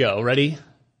we go. Ready?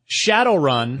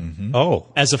 Shadowrun.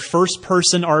 As a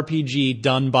first-person RPG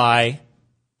done by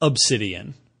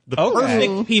Obsidian. The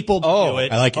perfect people to do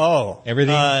it. I like it.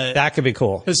 Everything that could be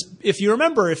cool. Because if you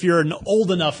remember, if you're an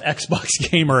old enough Xbox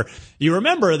gamer, you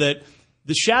remember that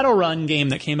the Shadowrun game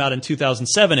that came out in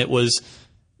 2007, it was,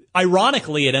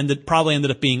 ironically, probably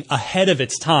ended up being ahead of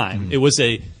its time. It was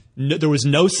there was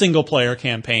no single player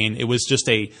campaign. It was just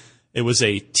a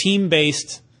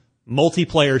team-based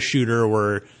multiplayer shooter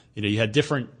where, you had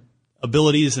different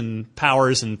abilities and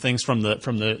powers and things from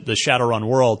the Shadowrun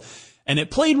world. And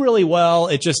it played really well.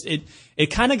 It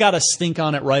kind of got a stink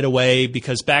on it right away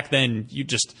because back then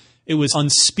it was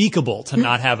unspeakable to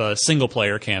not have a single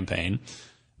player campaign.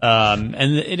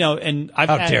 And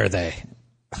how dare they?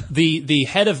 The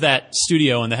head of that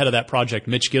studio and the head of that project,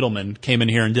 Mitch Gittleman, came in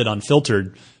here and did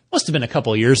Unfiltered. Must have been a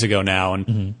couple of years ago now,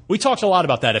 and we talked a lot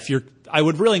about that. I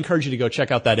would really encourage you to go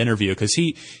check out that interview because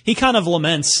he kind of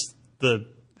laments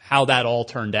how that all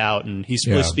turned out, and he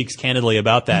really speaks candidly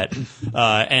about that.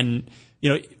 And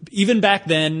even back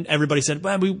then, everybody said,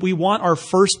 "Well, we want our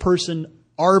first-person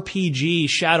RPG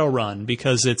Shadowrun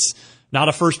because it's not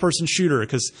a first-person shooter."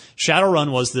 Because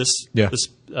Shadowrun was this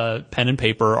pen and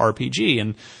paper RPG,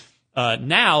 and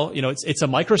now it's a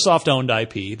Microsoft-owned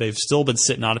IP. They've still been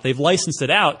sitting on it. They've licensed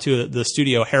it out to the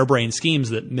studio Harebrained Schemes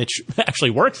that Mitch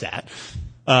actually works at.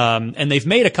 And they've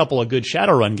made a couple of good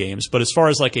Shadowrun games, but as far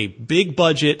as like a big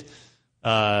budget,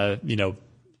 $50,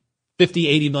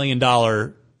 $80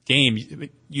 million game,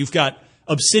 you've got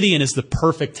Obsidian is the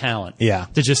perfect talent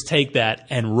to just take that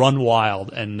and run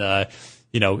wild. And,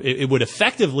 it would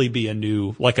effectively be a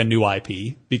new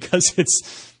IP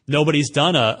because nobody's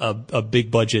done a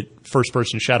big budget first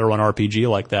person Shadowrun RPG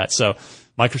like that. So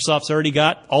Microsoft's already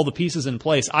got all the pieces in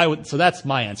place. So that's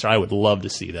my answer. I would love to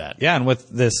see that. Yeah, and with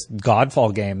this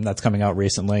Godfall game that's coming out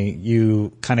recently,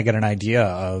 you kind of get an idea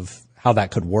of how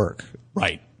that could work.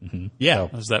 Right. Yeah,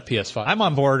 that was that PS5. I'm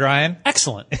on board, Ryan.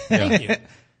 Excellent. Thank you.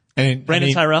 And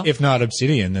Brandon Tyrell? If not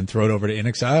Obsidian, then throw it over to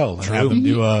InXile and have them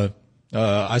do a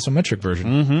isometric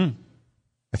version.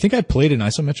 I think I played an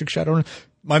isometric Shadowrun.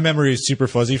 My memory is super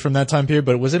fuzzy from that time period,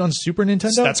 but was it on Super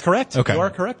Nintendo? That's correct. Okay. You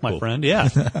are correct, my friend. Yeah.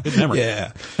 Good memory.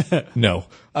 Yeah. No.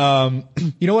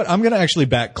 You know what? I'm going to actually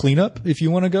back Cleanup if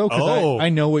you want to go, because I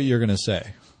know what you're going to say.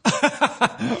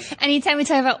 Anytime we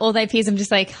talk about old IPs, I'm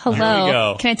just like, There we hello,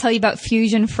 go. can I tell you about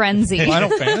Fusion Frenzy? Final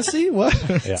Fantasy? What?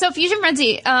 So Fusion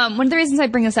Frenzy, one of the reasons I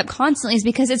bring this up constantly is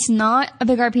because it's not a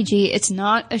big RPG, it's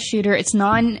not a shooter, it's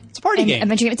a party game.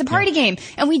 Adventure game. It's a party game.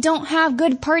 And we don't have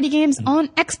good party games on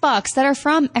Xbox that are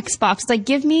from Xbox. It's like,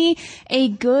 give me a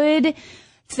good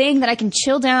thing that I can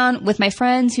chill down with my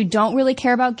friends who don't really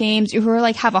care about games or who are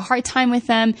like have a hard time with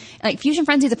them. Like Fusion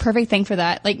Frenzy is a perfect thing for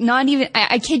that. Like not even,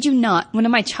 I kid you not, one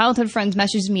of my childhood friends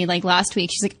messaged me like last week.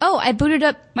 She's like, oh, I booted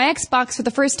up my Xbox for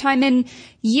the first time in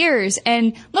years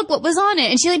and look what was on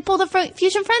it. And she like pulled up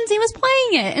Fusion Frenzy and was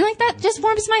playing it. And like that just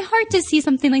warms my heart to see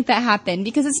something like that happen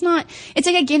because it's like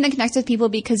a game that connects with people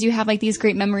because you have like these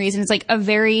great memories and it's like a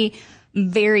very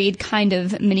varied kind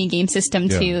of mini game system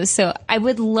too. So I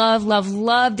would love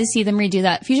to see them redo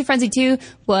that. Fusion Frenzy 2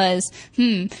 was so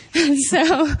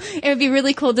it would be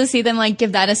really cool to see them like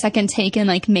give that a second take and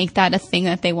like make that a thing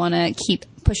that they want to keep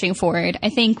pushing forward. I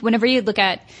think whenever you look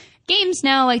at games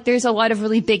now, like there's a lot of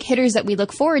really big hitters that we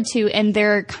look forward to, and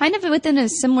they're kind of within a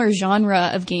similar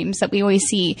genre of games that we always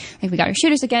see. Like we got our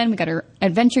shooters again, we got our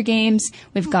adventure games,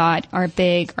 we've got our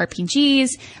big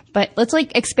RPGs, but let's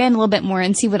like expand a little bit more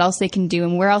and see what else they can do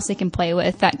and where else they can play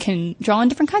with that can draw in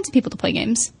different kinds of people to play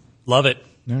games. Love it.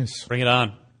 Nice. Bring it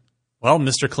on. Well,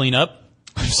 Mr. Cleanup,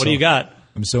 what do you got?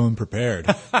 I'm so unprepared.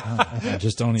 I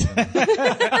just don't even.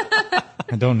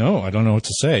 I don't know. I don't know what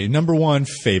to say. Number one,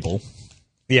 Fable.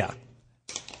 Yeah.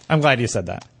 I'm glad you said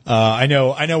that. I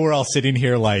know we're all sitting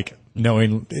here like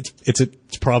knowing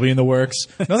it's probably in the works.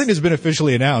 Nothing has been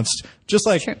officially announced. Just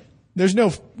like there's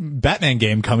no Batman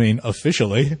game coming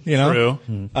officially, you know?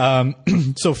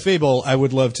 True. So Fable, I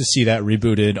would love to see that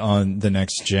rebooted on the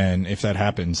next gen. If that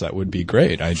happens, that would be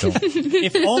great.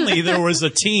 If only there was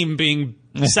a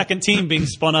second team being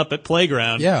spun up at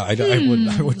Playground. Yeah, I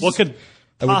would. What could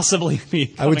possibly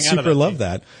be? I would coming out of super love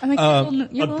that.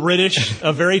 that.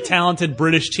 A very talented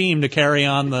British team to carry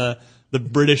on the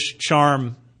British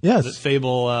charm. Yes. That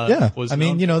Fable was. I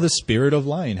mean, you know, the spirit of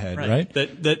Lionhead, right?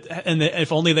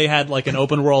 If only they had like an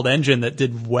open world engine that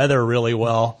did weather really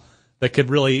well, that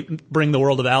could really bring the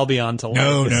world of Albion to life.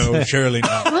 No, surely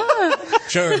not.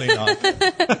 Surely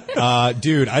not.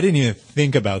 Dude, I didn't even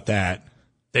think about that.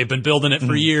 They've been building it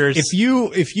for years.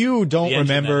 If you don't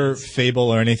remember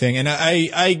Fable or anything, and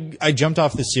I jumped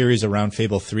off the series around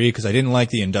Fable 3 because I didn't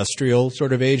like the industrial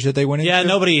sort of age that they went into. Yeah,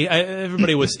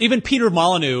 everybody was, even Peter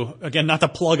Molyneux, again, not to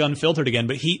plug Unfiltered again,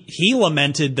 but he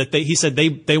lamented that he said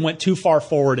they went too far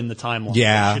forward in the timeline.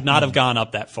 Yeah. They should not have gone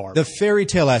up that far. The fairy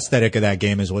tale aesthetic of that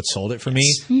game is what sold it for me.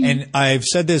 And I've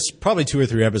said this probably 2 or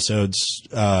 3 episodes,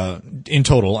 in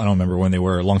total. I don't remember when they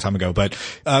were, a long time ago, but,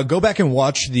 go back and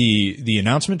watch the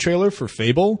announcement trailer for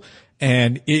Fable,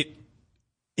 and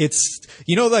it's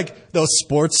you know, like those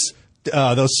sports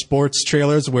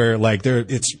trailers where like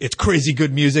it's crazy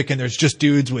good music and there's just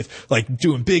dudes with like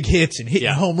doing big hits and hitting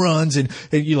home runs and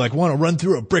you like want to run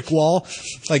through a brick wall,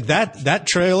 like that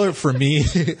trailer for me.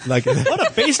 Like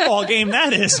what a baseball game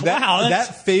that is. Wow.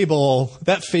 That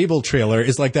Fable trailer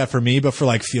is like that for me, but for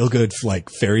like feel good,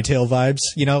 like fairy tale vibes,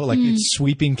 you know, like it's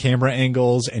sweeping camera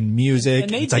angles and music.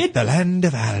 And it's like the land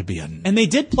of Albion. And they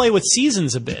did play with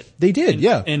seasons a bit. They did,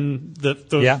 in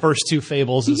the first 2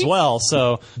 Fables as well.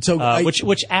 So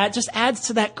which adds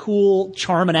to that cool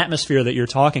charm and atmosphere that you're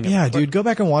talking about. Yeah, dude, go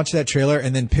back and watch that trailer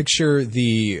and then picture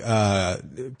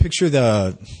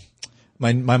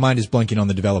my mind is blanking on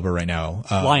the developer right now.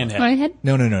 Lionhead?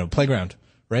 No, Playground,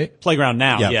 right? Playground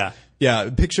now, yeah. Yeah,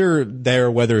 picture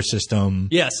their weather system.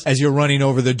 Yes. As you're running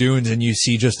over the dunes and you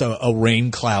see just a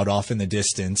rain cloud off in the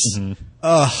distance.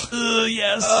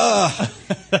 Yes.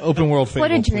 Open world Fable.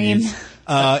 What a dream.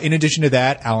 In addition to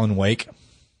that, Alan Wake.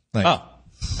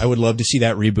 I would love to see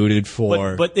that rebooted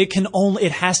for. But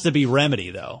it has to be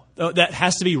Remedy though. That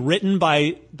has to be written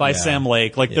by Sam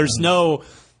Lake. Like there's no,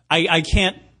 I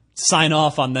can't sign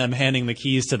off on them handing the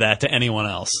keys to that to anyone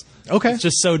else. Okay. It's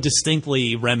just so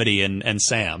distinctly Remedy and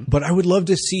Sam. But I would love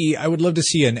to see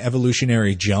an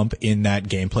evolutionary jump in that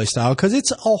gameplay style, because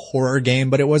it's a horror game,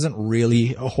 but it wasn't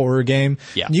really a horror game.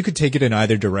 Yeah. You could take it in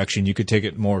either direction. You could take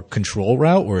it more control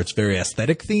route, where it's very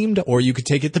aesthetic themed, or you could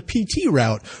take it the PT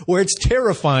route, where it's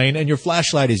terrifying and your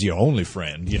flashlight is your only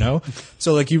friend, you know?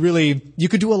 So like you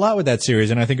could do a lot with that series,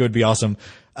 and I think it would be awesome.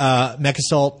 Mech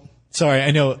Assault. Sorry,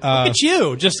 I know. Look at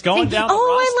you, just going down the roster.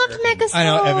 I loved Mech Assault. I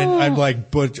know,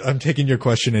 Evan. I'm taking your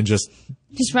question and just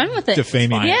run with it.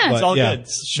 Defaming it. Yeah, it's all good.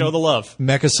 Show the love.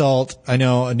 Mech Assault. I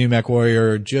know a new Mech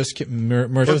Warrior just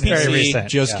very recent.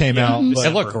 Just came out.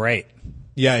 It looked great.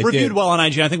 Yeah, it reviewed did. well on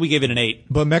IGN. I think we gave it an 8.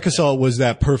 But Mech Assault was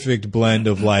that perfect blend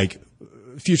of like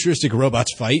futuristic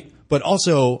robots fight, but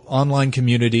also online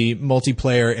community,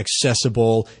 multiplayer,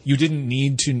 accessible. You didn't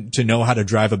need to know how to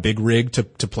drive a big rig to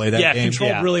play that game.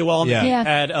 Controlled really well.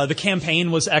 Yeah. The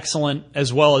campaign was excellent,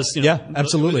 as well as, you know. Yeah,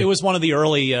 absolutely. It was one of the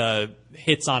early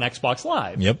hits on Xbox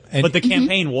Live. Yep. But the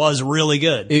campaign was really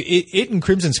good. It and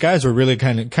Crimson Skies were really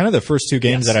kind of the first 2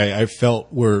 games that I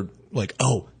felt were like,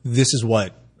 oh, this is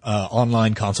what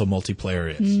online console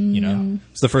multiplayer is, you know?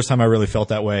 It's the first time I really felt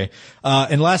that way.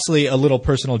 And lastly, a little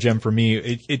personal gem for me.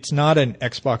 It's not an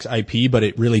Xbox IP, but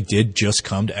it really did just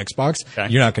come to Xbox.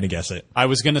 Okay. You're not going to guess it. I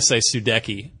was going to say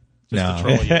Sudeki. No. To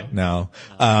troll you. No.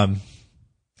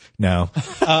 No.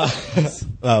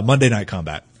 Monday Night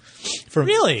Combat. From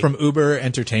Uber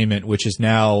Entertainment, which is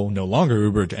now no longer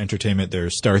Uber Entertainment. They're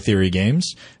Star Theory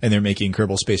Games, and they're making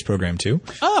Kerbal Space Program 2.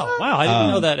 Oh, wow. I didn't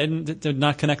know that. I did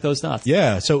not connect those dots.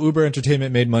 Yeah. So Uber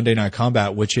Entertainment made Monday Night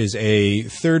Combat, which is a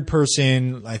third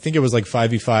person, I think it was like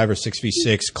 5v5 or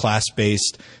 6v6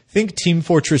 class-based. Think Team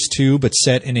Fortress 2, but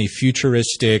set in a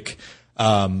futuristic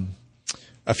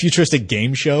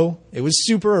game show. It was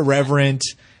super irreverent.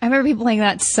 I remember people playing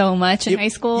that so much in high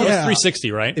school. It was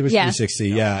 360, right? It was 360,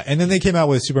 yeah. And then they came out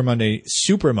with Super Monday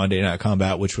Night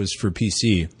Combat, which was for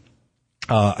PC.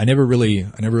 I never really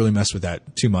messed with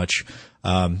that too much.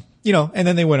 You know, and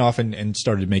then they went off and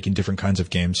started making different kinds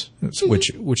of games,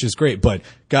 which is great. But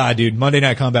God, dude, Monday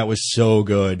Night Combat was so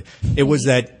good. It was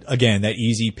that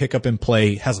easy pick up and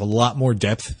play, has a lot more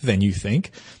depth than you think.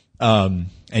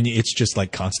 And it's just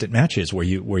like constant matches where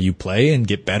you play and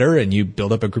get better and you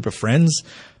build up a group of friends.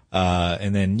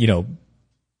 And then,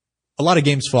 a lot of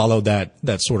games follow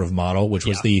that sort of model, which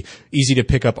was the easy to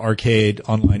pick up arcade,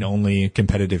 online only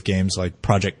competitive games like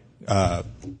Project,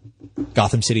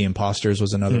 Gotham City Imposters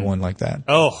was another one like that.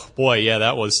 Oh boy. Yeah.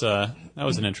 That was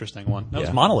an interesting one. That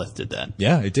was Monolith did that.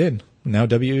 Yeah, it did. Now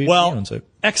WE owns it.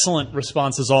 Excellent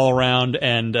responses all around,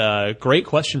 and great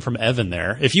question from Evan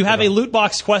there. If you have a loot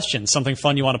box question, something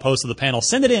fun you want to post to the panel,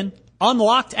 send it in,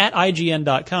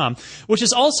 unlocked@ign.com, which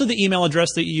is also the email address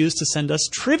that you use to send us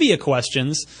trivia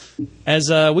questions, as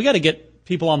we got to get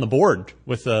people on the board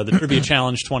with the Trivia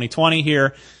Challenge 2020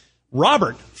 here.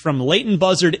 Robert from Leighton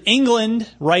Buzzard, England,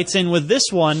 writes in with this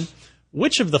one.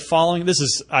 Which of the following, this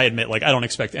is, I admit, like, I don't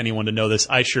expect anyone to know this.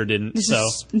 I sure didn't, so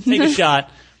take a shot.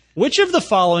 Which of the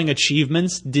following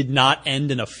achievements did not end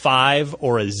in a 5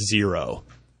 or a 0?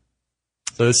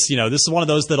 So this, this is one of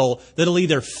those that'll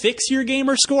either fix your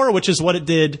gamer score, which is what it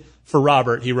did for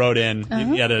Robert. He wrote in,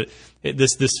 he had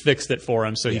this fixed it for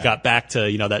him, so he got back to,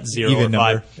 that 0 even or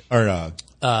 5. Number,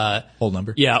 or whole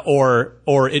number. Yeah, or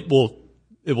it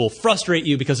will frustrate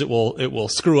you because it will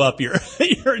screw up your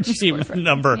achievement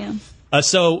number. Yeah.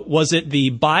 So was it the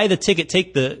buy the ticket,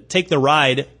 take the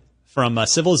ride from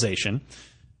Civilization?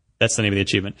 That's the name of the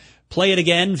achievement. Play it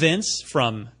again, Vince,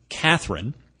 from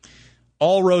Catherine.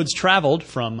 All Roads Traveled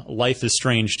from Life is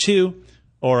Strange 2.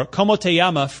 Or Como Te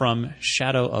Llama from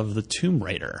Shadow of the Tomb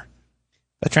Raider.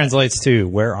 That translates to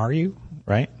Where Are You,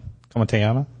 right? Como Te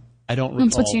Llama? I don't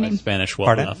recall What's your name? Spanish well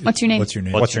Pardon? enough. What's your name?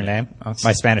 What's your name? Oh,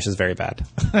 my Spanish is very bad.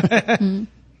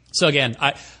 So again,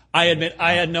 I admit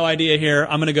I had no idea here.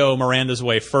 I'm going to go Miranda's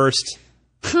way first.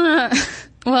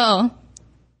 Well,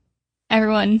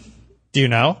 everyone. Do you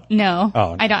know? No.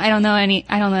 Oh, no. I don't know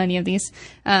any of these.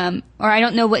 Or I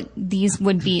don't know what these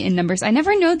would be in numbers. I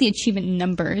never know the achievement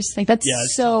numbers. Like that's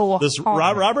so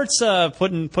hard. Robert's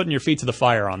putting your feet to the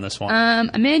fire on this one.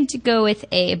 I'm going to go with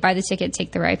A, buy the ticket,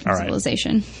 take the ride from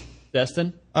Civilization.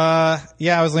 Destin?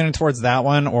 Yeah, I was leaning towards that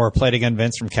one, or Play It Again,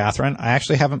 Vince, from Catherine. I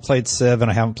actually haven't played Civ,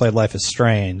 and I haven't played Life is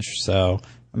Strange, so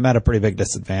I'm at a pretty big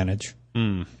disadvantage.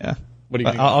 Yeah. What do you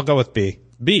think? I'll go with B.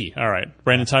 B. All right.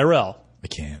 Brandon Tyrell. I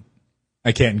can't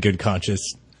in good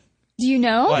conscience. Do you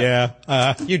know?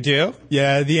 Yeah. You do?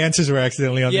 Yeah, the answers were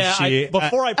accidentally on the sheet.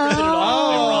 Before I printed it off,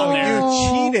 they were on there.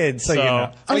 You cheated, so you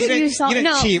know. Oh, you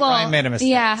didn't cheat. Well, I made a mistake.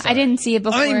 Yeah, Sorry. I didn't see it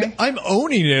before. I'm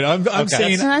owning it. I'm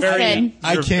saying So that's good.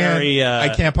 I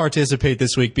can't participate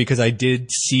this week because I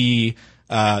did see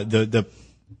the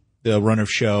run of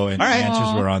show and the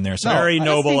answers were on there. So very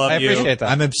noble of you. I appreciate that.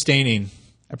 I'm abstaining.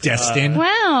 Destin.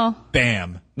 Wow.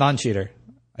 Bam. Non-cheater.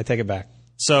 I take it back.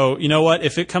 So you know what?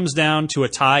 If it comes down to a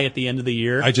tie at the end of the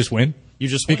year, I just win. You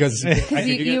just win. Because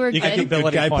you were you good. get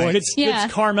ability guy points.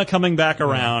 It's karma coming back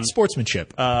around.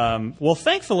 Sportsmanship. Well,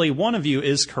 thankfully, one of you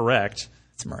is correct.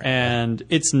 It's Miranda. And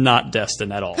it's not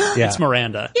Destin at all. It's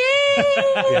Miranda. Yay!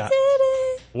 Yeah.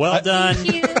 Well done.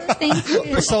 Thank you. Thank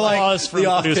you. So applause from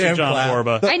producer John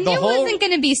Borba. I knew it wasn't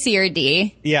going to be C or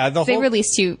D. Yeah, They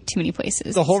released too many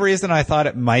places. The whole reason I thought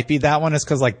it might be that one is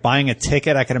because, like, buying a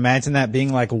ticket, I could imagine that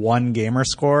being like one gamer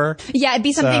score. Yeah, it'd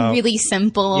be something really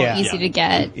simple, easy to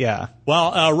get. Yeah.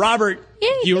 Well, Robert,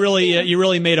 you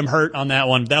really made him hurt on that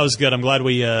one. That was good. I'm glad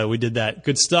we did that.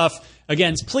 Good stuff.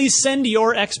 Again, please send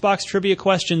your Xbox trivia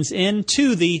questions in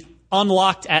to the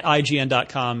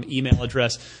unlocked@ign.com email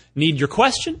address. Need your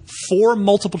question, 4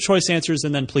 multiple choice answers,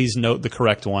 and then please note the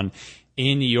correct one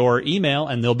in your email,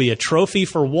 and there'll be a trophy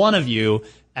for one of you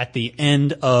at the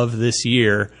end of this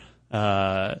year.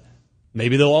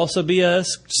 Maybe there'll also be a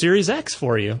Series X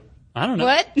for you. I don't know.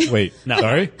 What? Wait, No.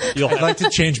 sorry? You'll I'd like to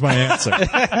change my answer.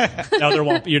 No, there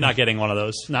won't. You're not getting one of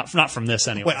those. Not from this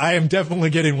anyway. Wait, I am definitely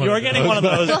getting one You of are those. getting one of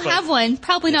those. We'll but have one.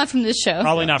 Probably not from this show.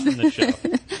 Probably not from this show.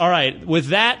 All right. With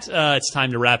that, it's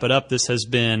time to wrap it up. This has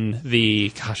been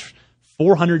the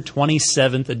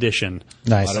 427th edition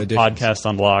Nice. of Podcast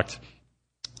Unlocked.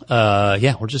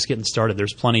 We're just getting started.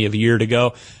 There's plenty of year to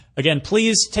go. Again,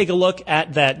 please take a look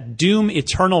at that Doom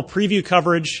Eternal preview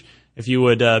coverage. If you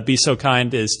would be so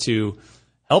kind as to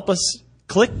help us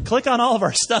click on all of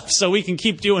our stuff so we can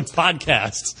keep doing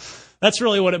podcasts. That's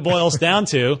really what it boils down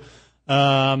to.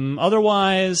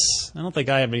 Otherwise, I don't think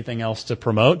I have anything else to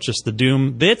promote. Just the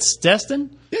Doom bits.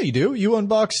 Destin? Yeah, you do. You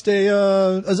unboxed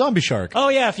a zombie shark. Oh,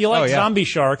 yeah. If you like zombie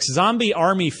sharks, Zombie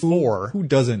Army 4. Who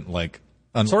doesn't like...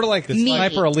 Sort of like the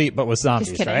Sniper Elite, but with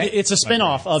zombies, right? It's a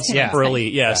spin-off of Sniper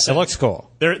Elite, yes. It looks cool.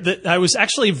 I was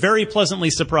actually very pleasantly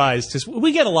surprised because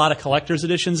we get a lot of collector's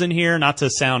editions in here, not to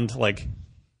sound like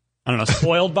I don't know,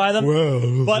 spoiled by them.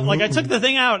 Whoa. But like I took the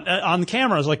thing out on the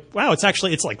camera. I was like, wow, it's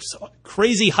like so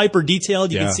crazy hyper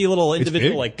detailed. You can see little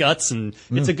individual like guts, and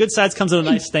it's a good size. Comes in a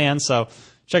nice stand. So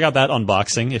check out that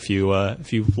unboxing if you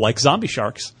like zombie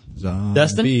sharks.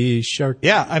 Destin? Shark.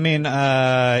 Yeah, I mean,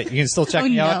 you can still check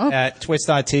me out at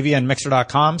twitch.tv and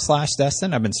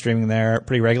mixer.com/Destin. I've been streaming there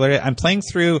pretty regularly. I'm playing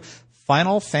through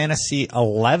Final Fantasy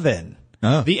 11.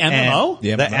 Oh. The MMO?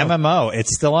 The MMO.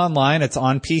 It's still online. It's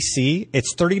on PC.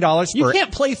 It's $30 for... You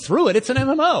can't play through it. It's an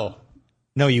MMO.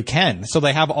 No, you can. So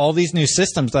they have all these new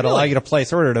systems that allow you to play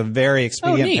through it at a very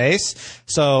expedient pace.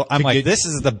 So I'm like, this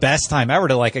is the best time ever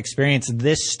to like experience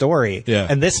this story. Yeah.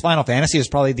 And this Final Fantasy is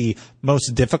probably the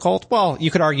most difficult. Well,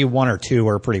 you could argue 1 or 2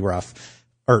 were pretty rough.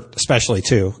 Or especially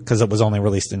 2, because it was only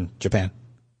released in Japan.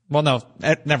 Well, no,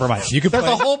 never mind. There's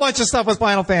a whole bunch of stuff with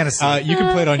Final Fantasy. You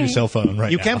can play it on your cell phone right now.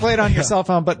 You can play it on your cell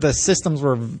phone, but the systems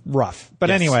were rough. But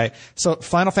anyway, so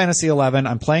Final Fantasy 11,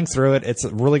 I'm playing through it. It's a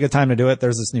really good time to do it.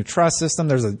 There's this new trust system.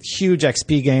 There's a huge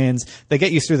XP gains. They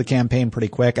get you through the campaign pretty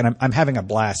quick, and I'm having a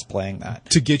blast playing that.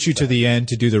 To get you to the end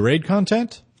to do the raid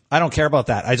content? I don't care about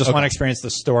that. I just want to experience the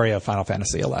story of Final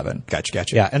Fantasy 11. Gotcha.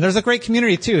 Yeah, and there's a great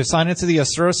community too. Sign into the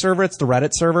Asura server. It's the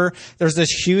Reddit server. There's this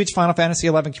huge Final Fantasy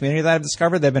 11 community that I've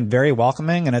discovered. They've been very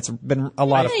welcoming, and it's been a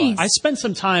lot of fun. I spent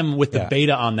some time with the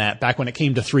beta on that back when it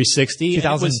came to 360.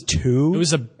 2002? It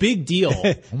was a big deal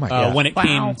when it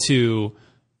came to...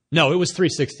 No, it was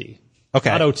 360.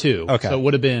 Okay. Not 02. Okay. So it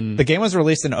would have been... The game was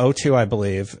released in 02, I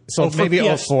believe. So maybe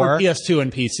 04. For PS2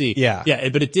 and PC. Yeah. Yeah,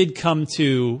 but it did came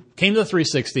to the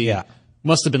 360. Yeah.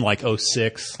 Must have been like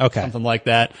 06. Okay. Something like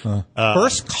that.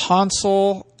 First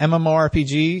console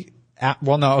MMORPG.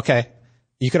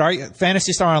 You could argue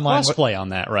Phantasy Star Online. Crossplay on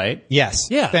that, right? Yes.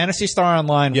 Yeah. Phantasy Star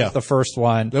Online was the first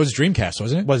one. That was Dreamcast,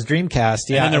 wasn't it? Was Dreamcast,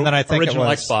 yeah. And then I think original it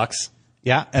was Xbox.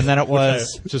 Yeah, and then it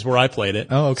was which is where I played it.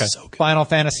 Oh, okay. So good. Final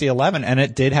Fantasy 11, and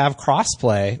it did have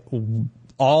crossplay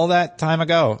all that time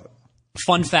ago.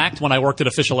 Fun fact: when I worked at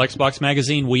Official Xbox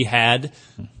Magazine, we had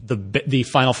the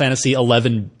Final Fantasy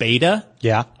 11 beta.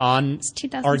 Yeah. On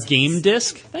our game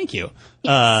disc. Thank you.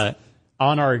 Yes.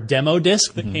 On our demo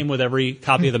disc that came with every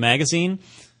copy of the magazine.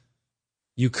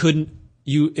 You couldn't.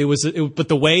 But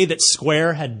the way that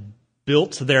Square had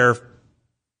built their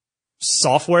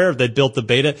software, they built the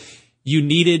beta. You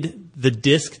needed the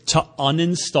disk to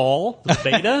uninstall the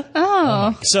beta.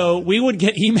 Oh. So we would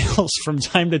get emails from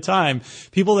time to time,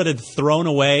 people that had thrown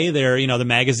away their, the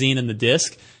magazine and the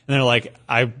disk, and they're like,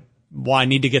 I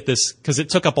need to get this because it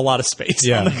took up a lot of space.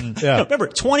 Yeah. Remember,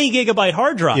 20 gigabyte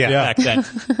hard drive back then.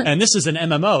 And this is an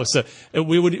MMO. So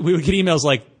we would get emails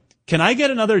like, can I get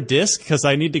another disk? Because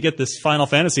I need to get this Final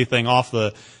Fantasy thing off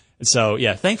the... So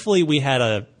yeah, thankfully we had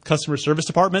a customer service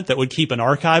department that would keep an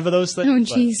archive of those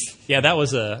things. Oh jeez. Yeah, that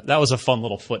was a fun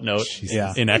little footnote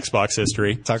in Xbox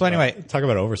history. Talk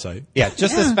about oversight. Yeah,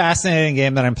 just this fascinating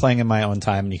game that I'm playing in my own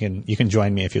time. You can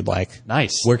join me if you'd like.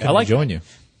 Nice. Where can I join you?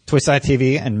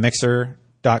 Twitch.tv and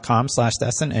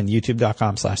mixer.com/Destin and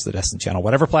youtube.com/the Destin channel.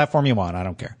 Whatever platform you want, I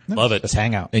don't care. Love it. Just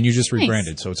hang out. And you just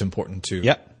rebranded, so it's important to.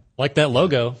 Yep. Like that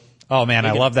logo. Oh man,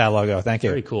 I love that logo. Thank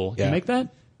you. Very cool. Yeah. You make that?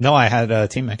 No, I had a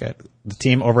team make it. The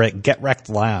team over at Get Wrecked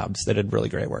Labs. They did really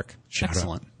great work.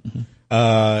 Excellent.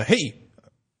 Hey,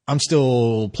 I'm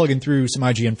still plugging through some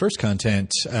IGN First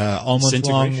content. All month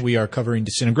long, we are covering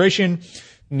Disintegration,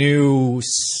 new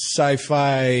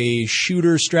sci-fi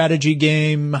shooter strategy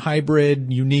game,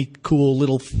 hybrid, unique, cool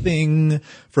little thing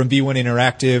from V1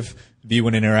 Interactive.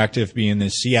 V1 Interactive being the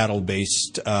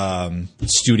Seattle-based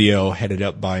studio headed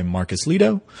up by Marcus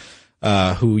Lido.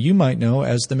 Who you might know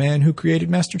as the man who created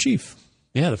Master Chief.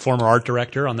 Yeah, the former art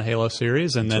director on the Halo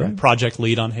series and then project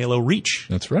lead on Halo Reach.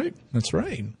 That's right.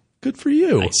 Good for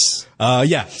you. Nice.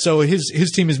 So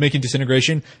his team is making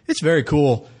Disintegration. It's very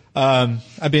cool.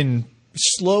 I've been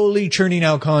slowly churning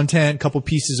out content, couple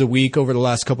pieces a week over the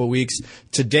last couple of weeks.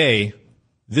 Today,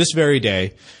 this very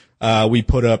day, we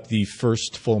put up the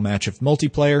first full match of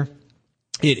multiplayer.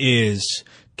 It is,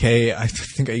 I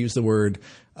think I used the word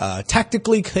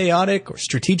tactically chaotic or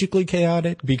strategically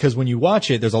chaotic, because when you watch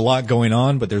it, there's a lot going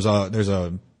on, but there's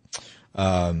a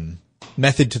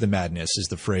method to the madness is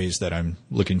the phrase that I'm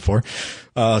looking for.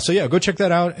 So yeah, go check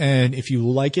that out. And if you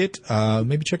like it,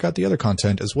 maybe check out the other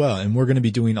content as well. And we're going to be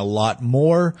doing a lot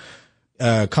more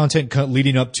content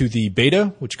leading up to the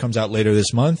beta, which comes out later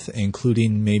this month,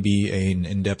 including maybe an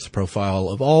in-depth profile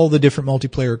of all the different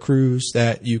multiplayer crews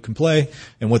that you can play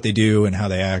and what they do and how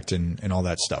they act and all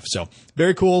that stuff. So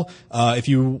very cool. If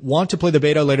you want to play the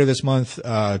beta later this month,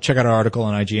 check out our article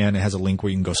on IGN. It has a link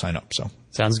where you can go sign up. So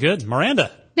sounds good.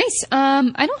 Miranda. Nice.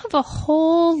 I don't have a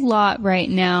whole lot right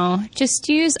now. Just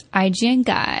use IGN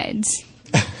guides.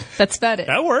 That's about it.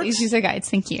 That works. These user guides.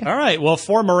 Thank you. All right. Well,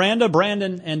 for Miranda,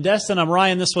 Brandon, and Destin, I'm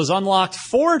Ryan. This was Unlocked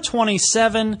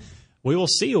 427. We will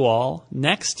see you all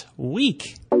next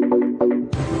week.